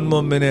me one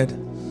more minute.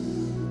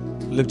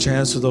 Lift your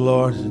hands to the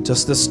Lord.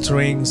 Just the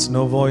strings,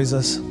 no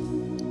voices.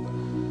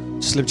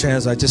 Just lift your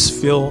hands. I just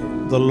feel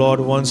the Lord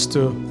wants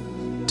to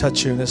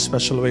touch you in a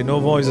special way. No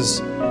voices.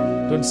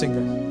 Don't sing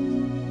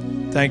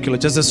it. Thank you,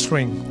 Lord. Just a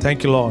string.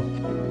 Thank you, Lord.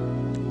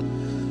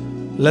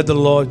 Let the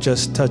Lord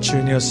just touch you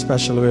in your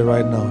special way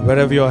right now,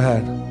 wherever you're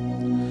at.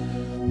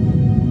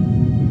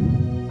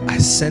 I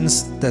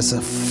sense there's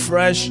a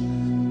fresh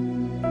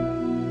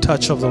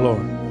touch of the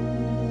Lord.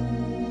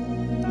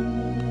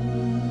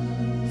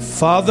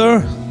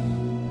 Father,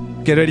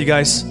 get ready,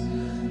 guys.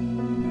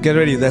 Get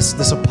ready.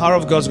 There's a power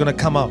of God's going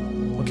to come up.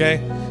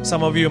 Okay?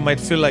 Some of you might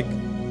feel like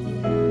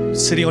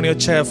sitting on your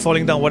chair,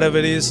 falling down, whatever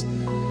it is.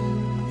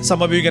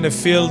 Some of you are going to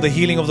feel the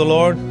healing of the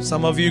Lord.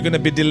 Some of you are going to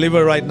be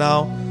delivered right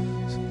now.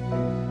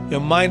 Your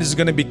mind is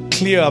going to be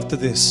clear after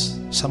this.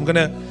 So I'm going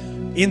to,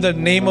 in the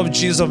name of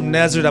Jesus of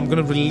Nazareth, I'm going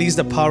to release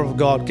the power of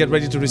God. Get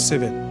ready to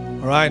receive it.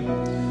 All right?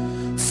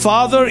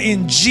 Father,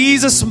 in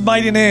Jesus'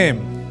 mighty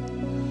name,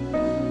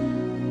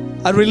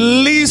 I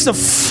release the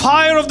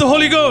fire of the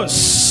Holy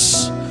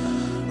Ghost.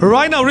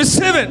 Right now,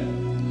 receive it.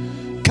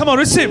 Come on,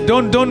 receive.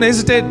 Don't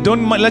hesitate.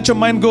 Don't let your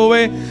mind go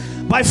away.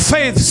 By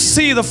faith,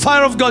 see the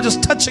fire of God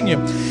just touching you.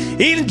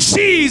 In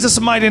Jesus'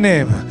 mighty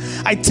name,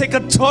 I take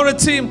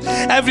authority.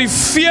 Every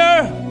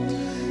fear,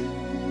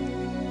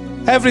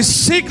 every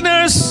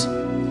sickness,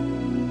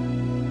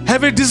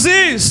 every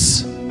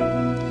disease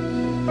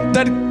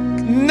that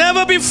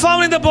never be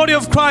found in the body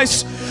of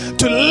Christ,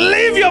 to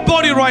leave your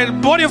body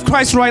of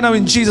Christ right now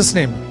in Jesus'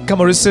 name.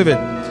 Come on, receive it.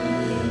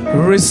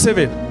 Receive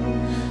it.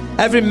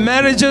 Every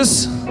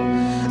marriages,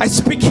 I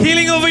speak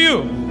healing over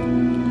you.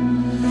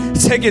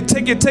 Take it,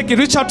 take it, take it.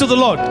 Reach out to the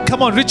Lord.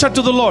 Come on, reach out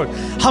to the Lord.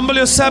 Humble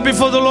yourself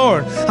before the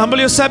Lord. Humble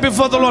yourself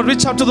before the Lord.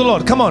 Reach out to the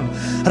Lord. Come on.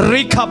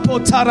 Rika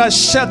potara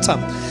sheta.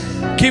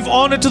 Give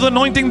honor to the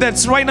anointing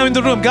that's right now in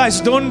the room.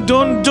 Guys, don't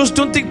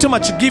think too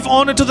much. Give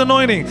honor to the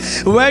anointing.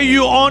 Where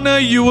you honor,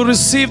 you will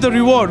receive the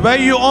reward. Where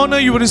you honor,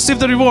 you will receive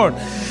the reward.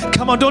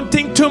 Come on, don't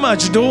think too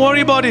much. Don't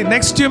worry about it.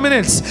 Next 2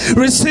 minutes.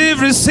 Receive.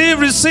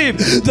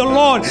 The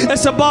Lord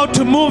is about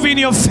to move in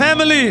your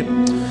family.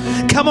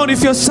 Come on,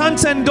 if your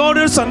sons and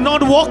daughters are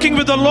not walking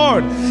with the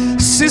Lord,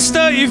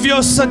 sister, if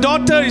your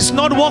daughter is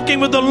not walking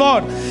with the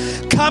Lord,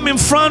 come in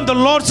front. The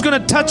Lord's going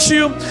to touch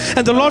you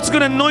and the Lord's going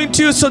to anoint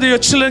you so that your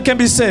children can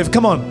be saved.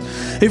 Come on.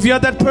 If you are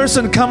that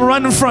person, come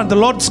run in front. The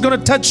Lord's going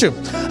to touch you.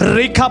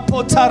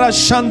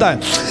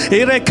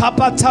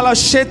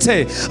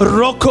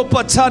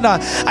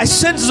 I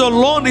sense the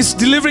Lord is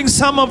delivering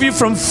some of you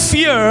from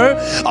fear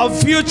of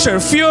future.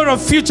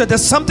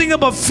 There's something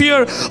about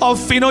fear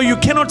of, you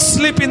cannot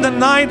sleep in the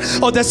night,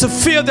 or there's a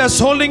fear that's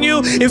holding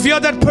you. If you are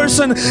that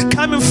person,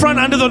 come in front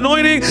under the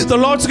anointing. The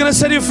Lord's going to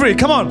set you free.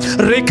 Come on.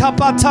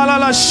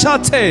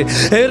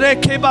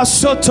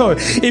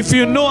 If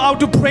you know how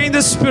to pray in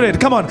the Spirit,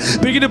 come on,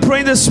 begin to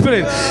pray in the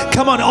Spirit.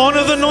 Come on,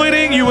 honor the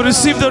anointing, you will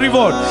receive the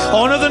reward.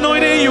 Honor the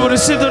anointing, you will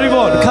receive the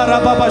reward.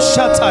 Karababa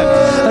shatai,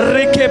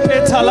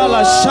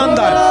 rekepetalala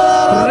shandai,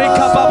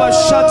 rekababa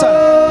shatai,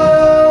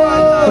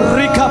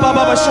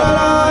 rekababa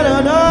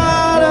shatai,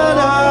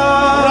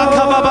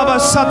 rakababa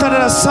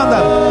satara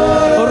sandai,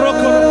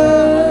 roko.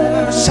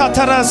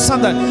 Come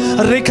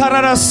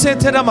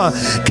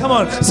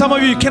on, some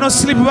of you cannot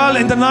sleep well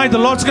in the night. The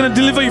Lord's going to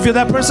deliver you. If you're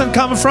that person,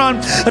 come in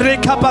front.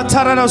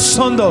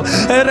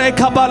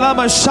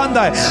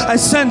 I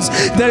sense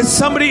there is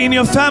somebody in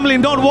your family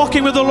not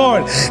walking with the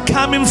Lord.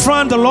 Come in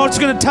front. The Lord's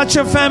going to touch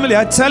your family.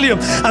 I tell you,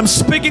 I'm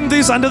speaking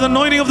this under the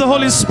anointing of the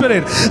Holy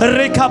Spirit.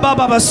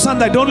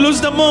 Don't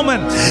lose the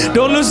moment.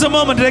 Don't lose the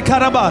moment.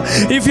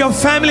 If your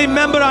family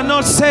member are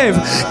not saved,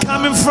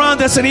 come in front.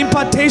 There's an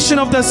impartation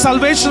of the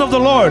salvation of the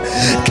Lord.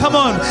 Come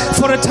on,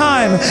 for a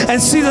time,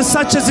 and see the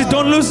such as it.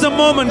 Don't lose the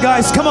moment,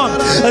 guys. Come on.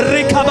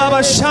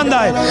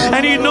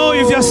 And you know,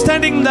 if you're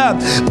standing there,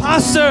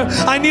 Pastor,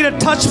 I need a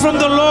touch from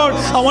the Lord.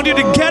 I want you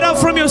to get up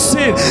from your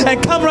seat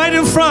and come right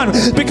in front,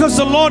 because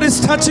the Lord is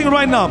touching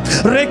right now.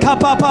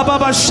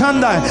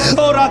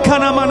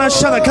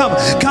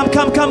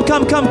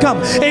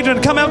 Come.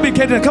 Adrian, come help me,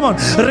 Adrian. Come on.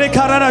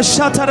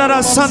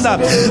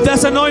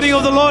 There's anointing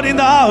of the Lord in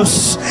the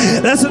house.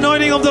 There's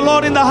anointing of the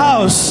Lord in the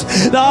house.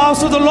 The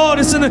house of the Lord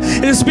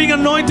is being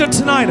anointed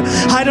tonight.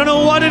 I don't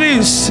know what it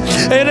is.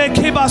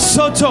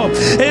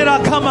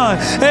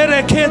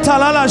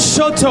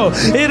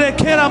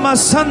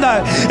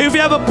 If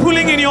you have a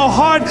pulling in your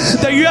heart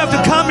that you have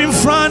to come in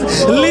front,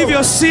 leave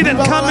your seat and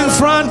come in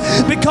front,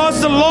 because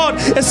the Lord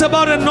is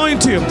about to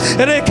anoint you.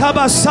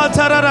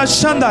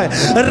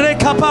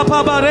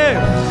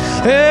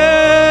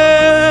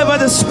 Where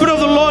the Spirit of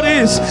the Lord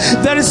is,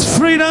 there is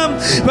freedom.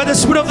 Where the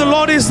Spirit of the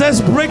Lord is, there's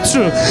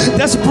breakthrough.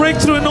 There's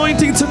breakthrough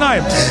anointing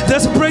tonight.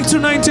 There's breakthrough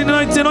anointing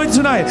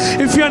tonight.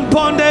 If you're in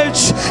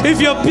bondage,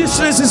 if your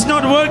business is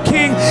not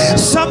working,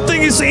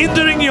 something is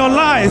hindering your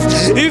life,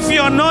 if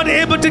you're not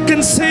able to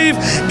conceive,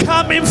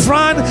 come in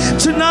front.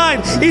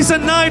 Tonight is a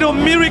night of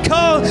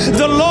miracle.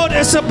 The Lord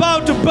is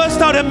about to burst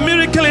out a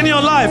miracle in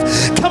your life.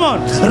 Come on.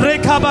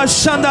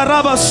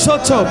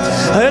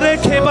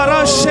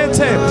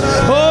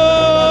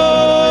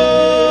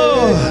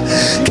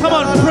 Come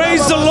on,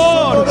 praise the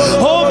Lord,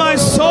 oh my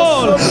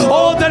soul,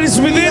 all that is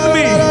within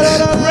me.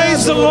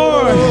 Praise the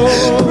Lord,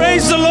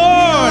 praise the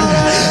Lord,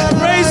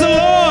 praise the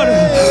Lord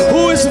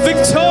who is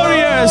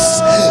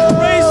victorious.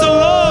 Praise the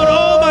Lord,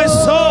 oh my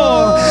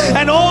soul,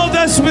 and all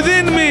that's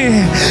within me.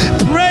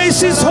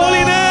 Praise His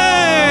holy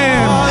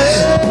name.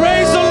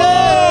 Praise the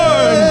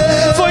Lord,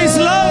 for His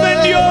love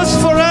endures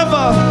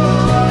forever,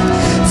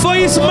 for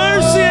His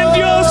mercy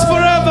endures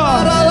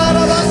forever.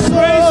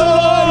 Praise the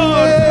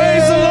Lord,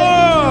 praise the Lord.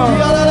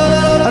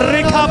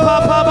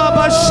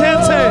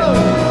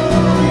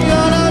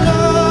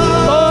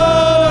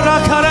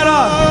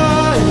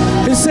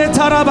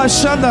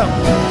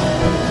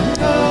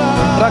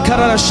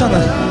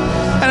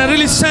 And I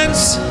really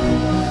sense,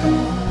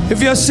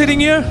 if you're sitting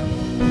here,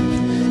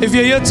 if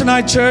you're here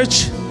tonight,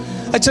 church,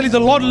 I tell you, the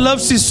Lord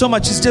loves you so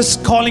much. He's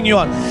just calling you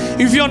out.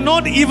 If you're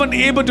not even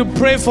able to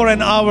pray for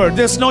an hour,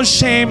 there's no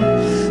shame,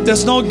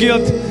 there's no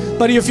guilt.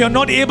 But if you're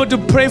not able to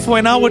pray for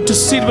an hour to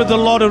sit with the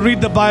Lord or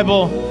read the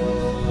Bible,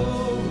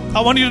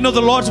 I want you to know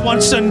the Lord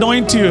wants to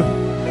anoint you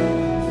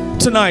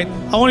tonight.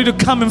 I want you to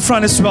come in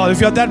front as well. If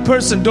you're that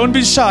person, don't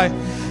be shy.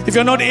 If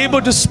you're not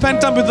able to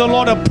spend time with the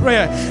Lord or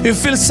prayer, if you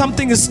feel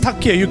something is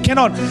stuck here, you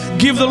cannot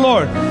give the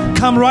Lord,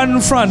 come right in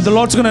front. The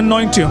Lord's going to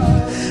anoint you.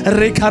 Where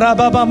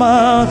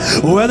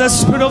the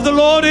Spirit of the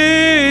Lord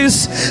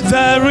is,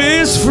 there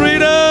is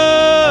freedom.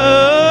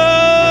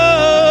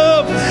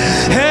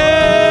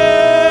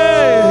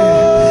 Hey,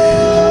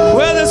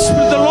 where the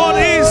Spirit of the Lord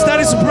is,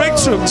 there is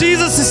breakthrough.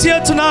 Jesus is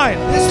here tonight.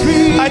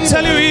 I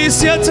tell you, He is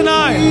here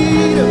tonight.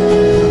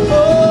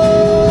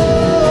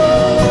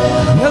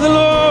 Where the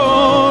Lord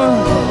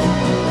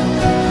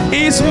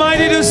is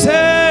mighty to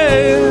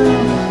save.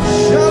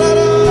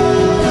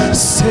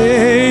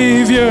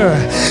 Savior,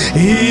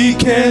 He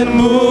can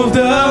move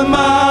the mountains.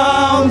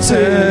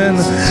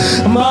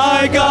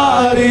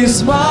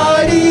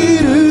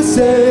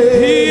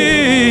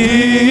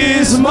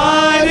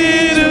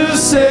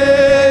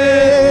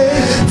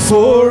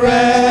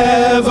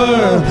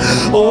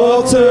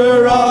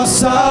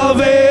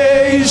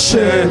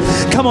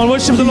 on,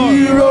 worship the Lord.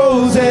 He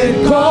rose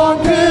and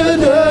conquered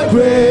the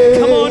grave.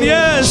 Come on,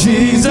 yes.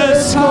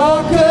 Jesus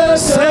conquered,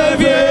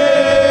 Savior,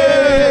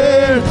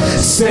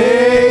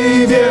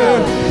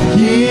 Savior.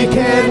 He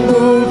can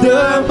move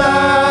the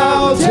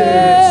mountains.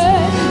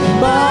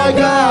 My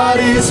God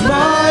is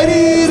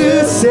mighty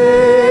to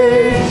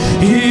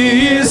save.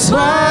 He is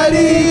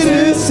mighty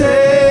to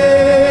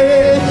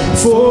save.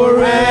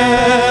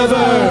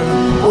 Forever,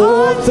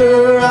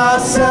 author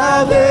of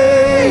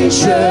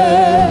salvation.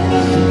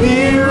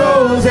 He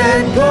rose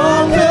and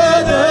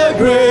conquered the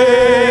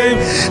grave.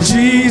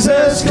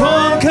 Jesus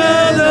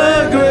conquered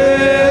the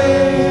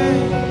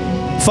grave.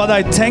 Father,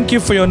 I thank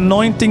you for your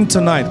anointing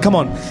tonight. Come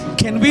on.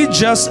 Can we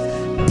just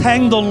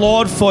thank the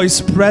Lord for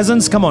His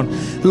presence? Come on.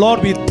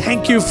 Lord, we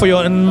thank you for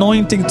your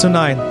anointing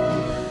tonight.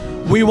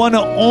 We want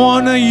to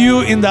honor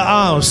you in the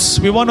house.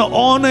 We want to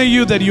honor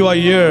you that you are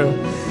here.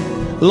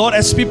 Lord,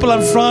 as people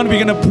up front,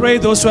 we're going to pray.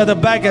 Those who are at the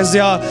back, as they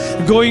are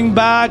going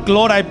back,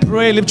 Lord, I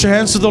pray, lift your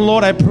hands to the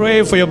Lord. I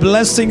pray for your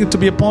blessing to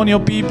be upon your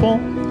people.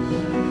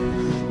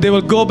 They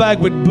will go back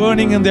with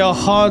burning in their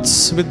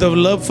hearts, with the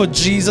love for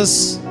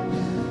Jesus.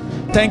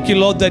 Thank you,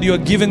 Lord, that you are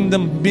giving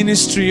them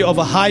ministry of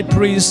a high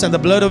priest, and the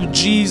blood of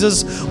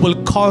Jesus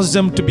will cause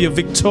them to be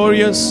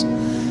victorious.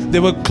 They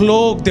will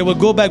cloak, they will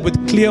go back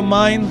with clear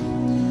mind,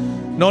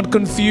 not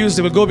confused.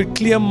 They will go with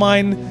clear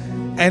mind,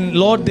 and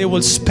Lord, they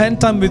will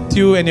spend time with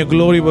you, and your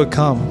glory will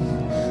come.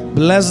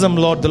 Bless them,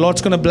 Lord. The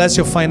Lord's going to bless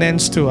your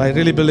finance too. I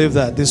really believe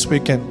that this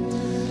weekend.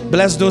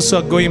 Bless those who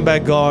are going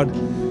back, God.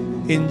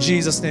 In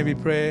Jesus' name we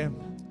pray.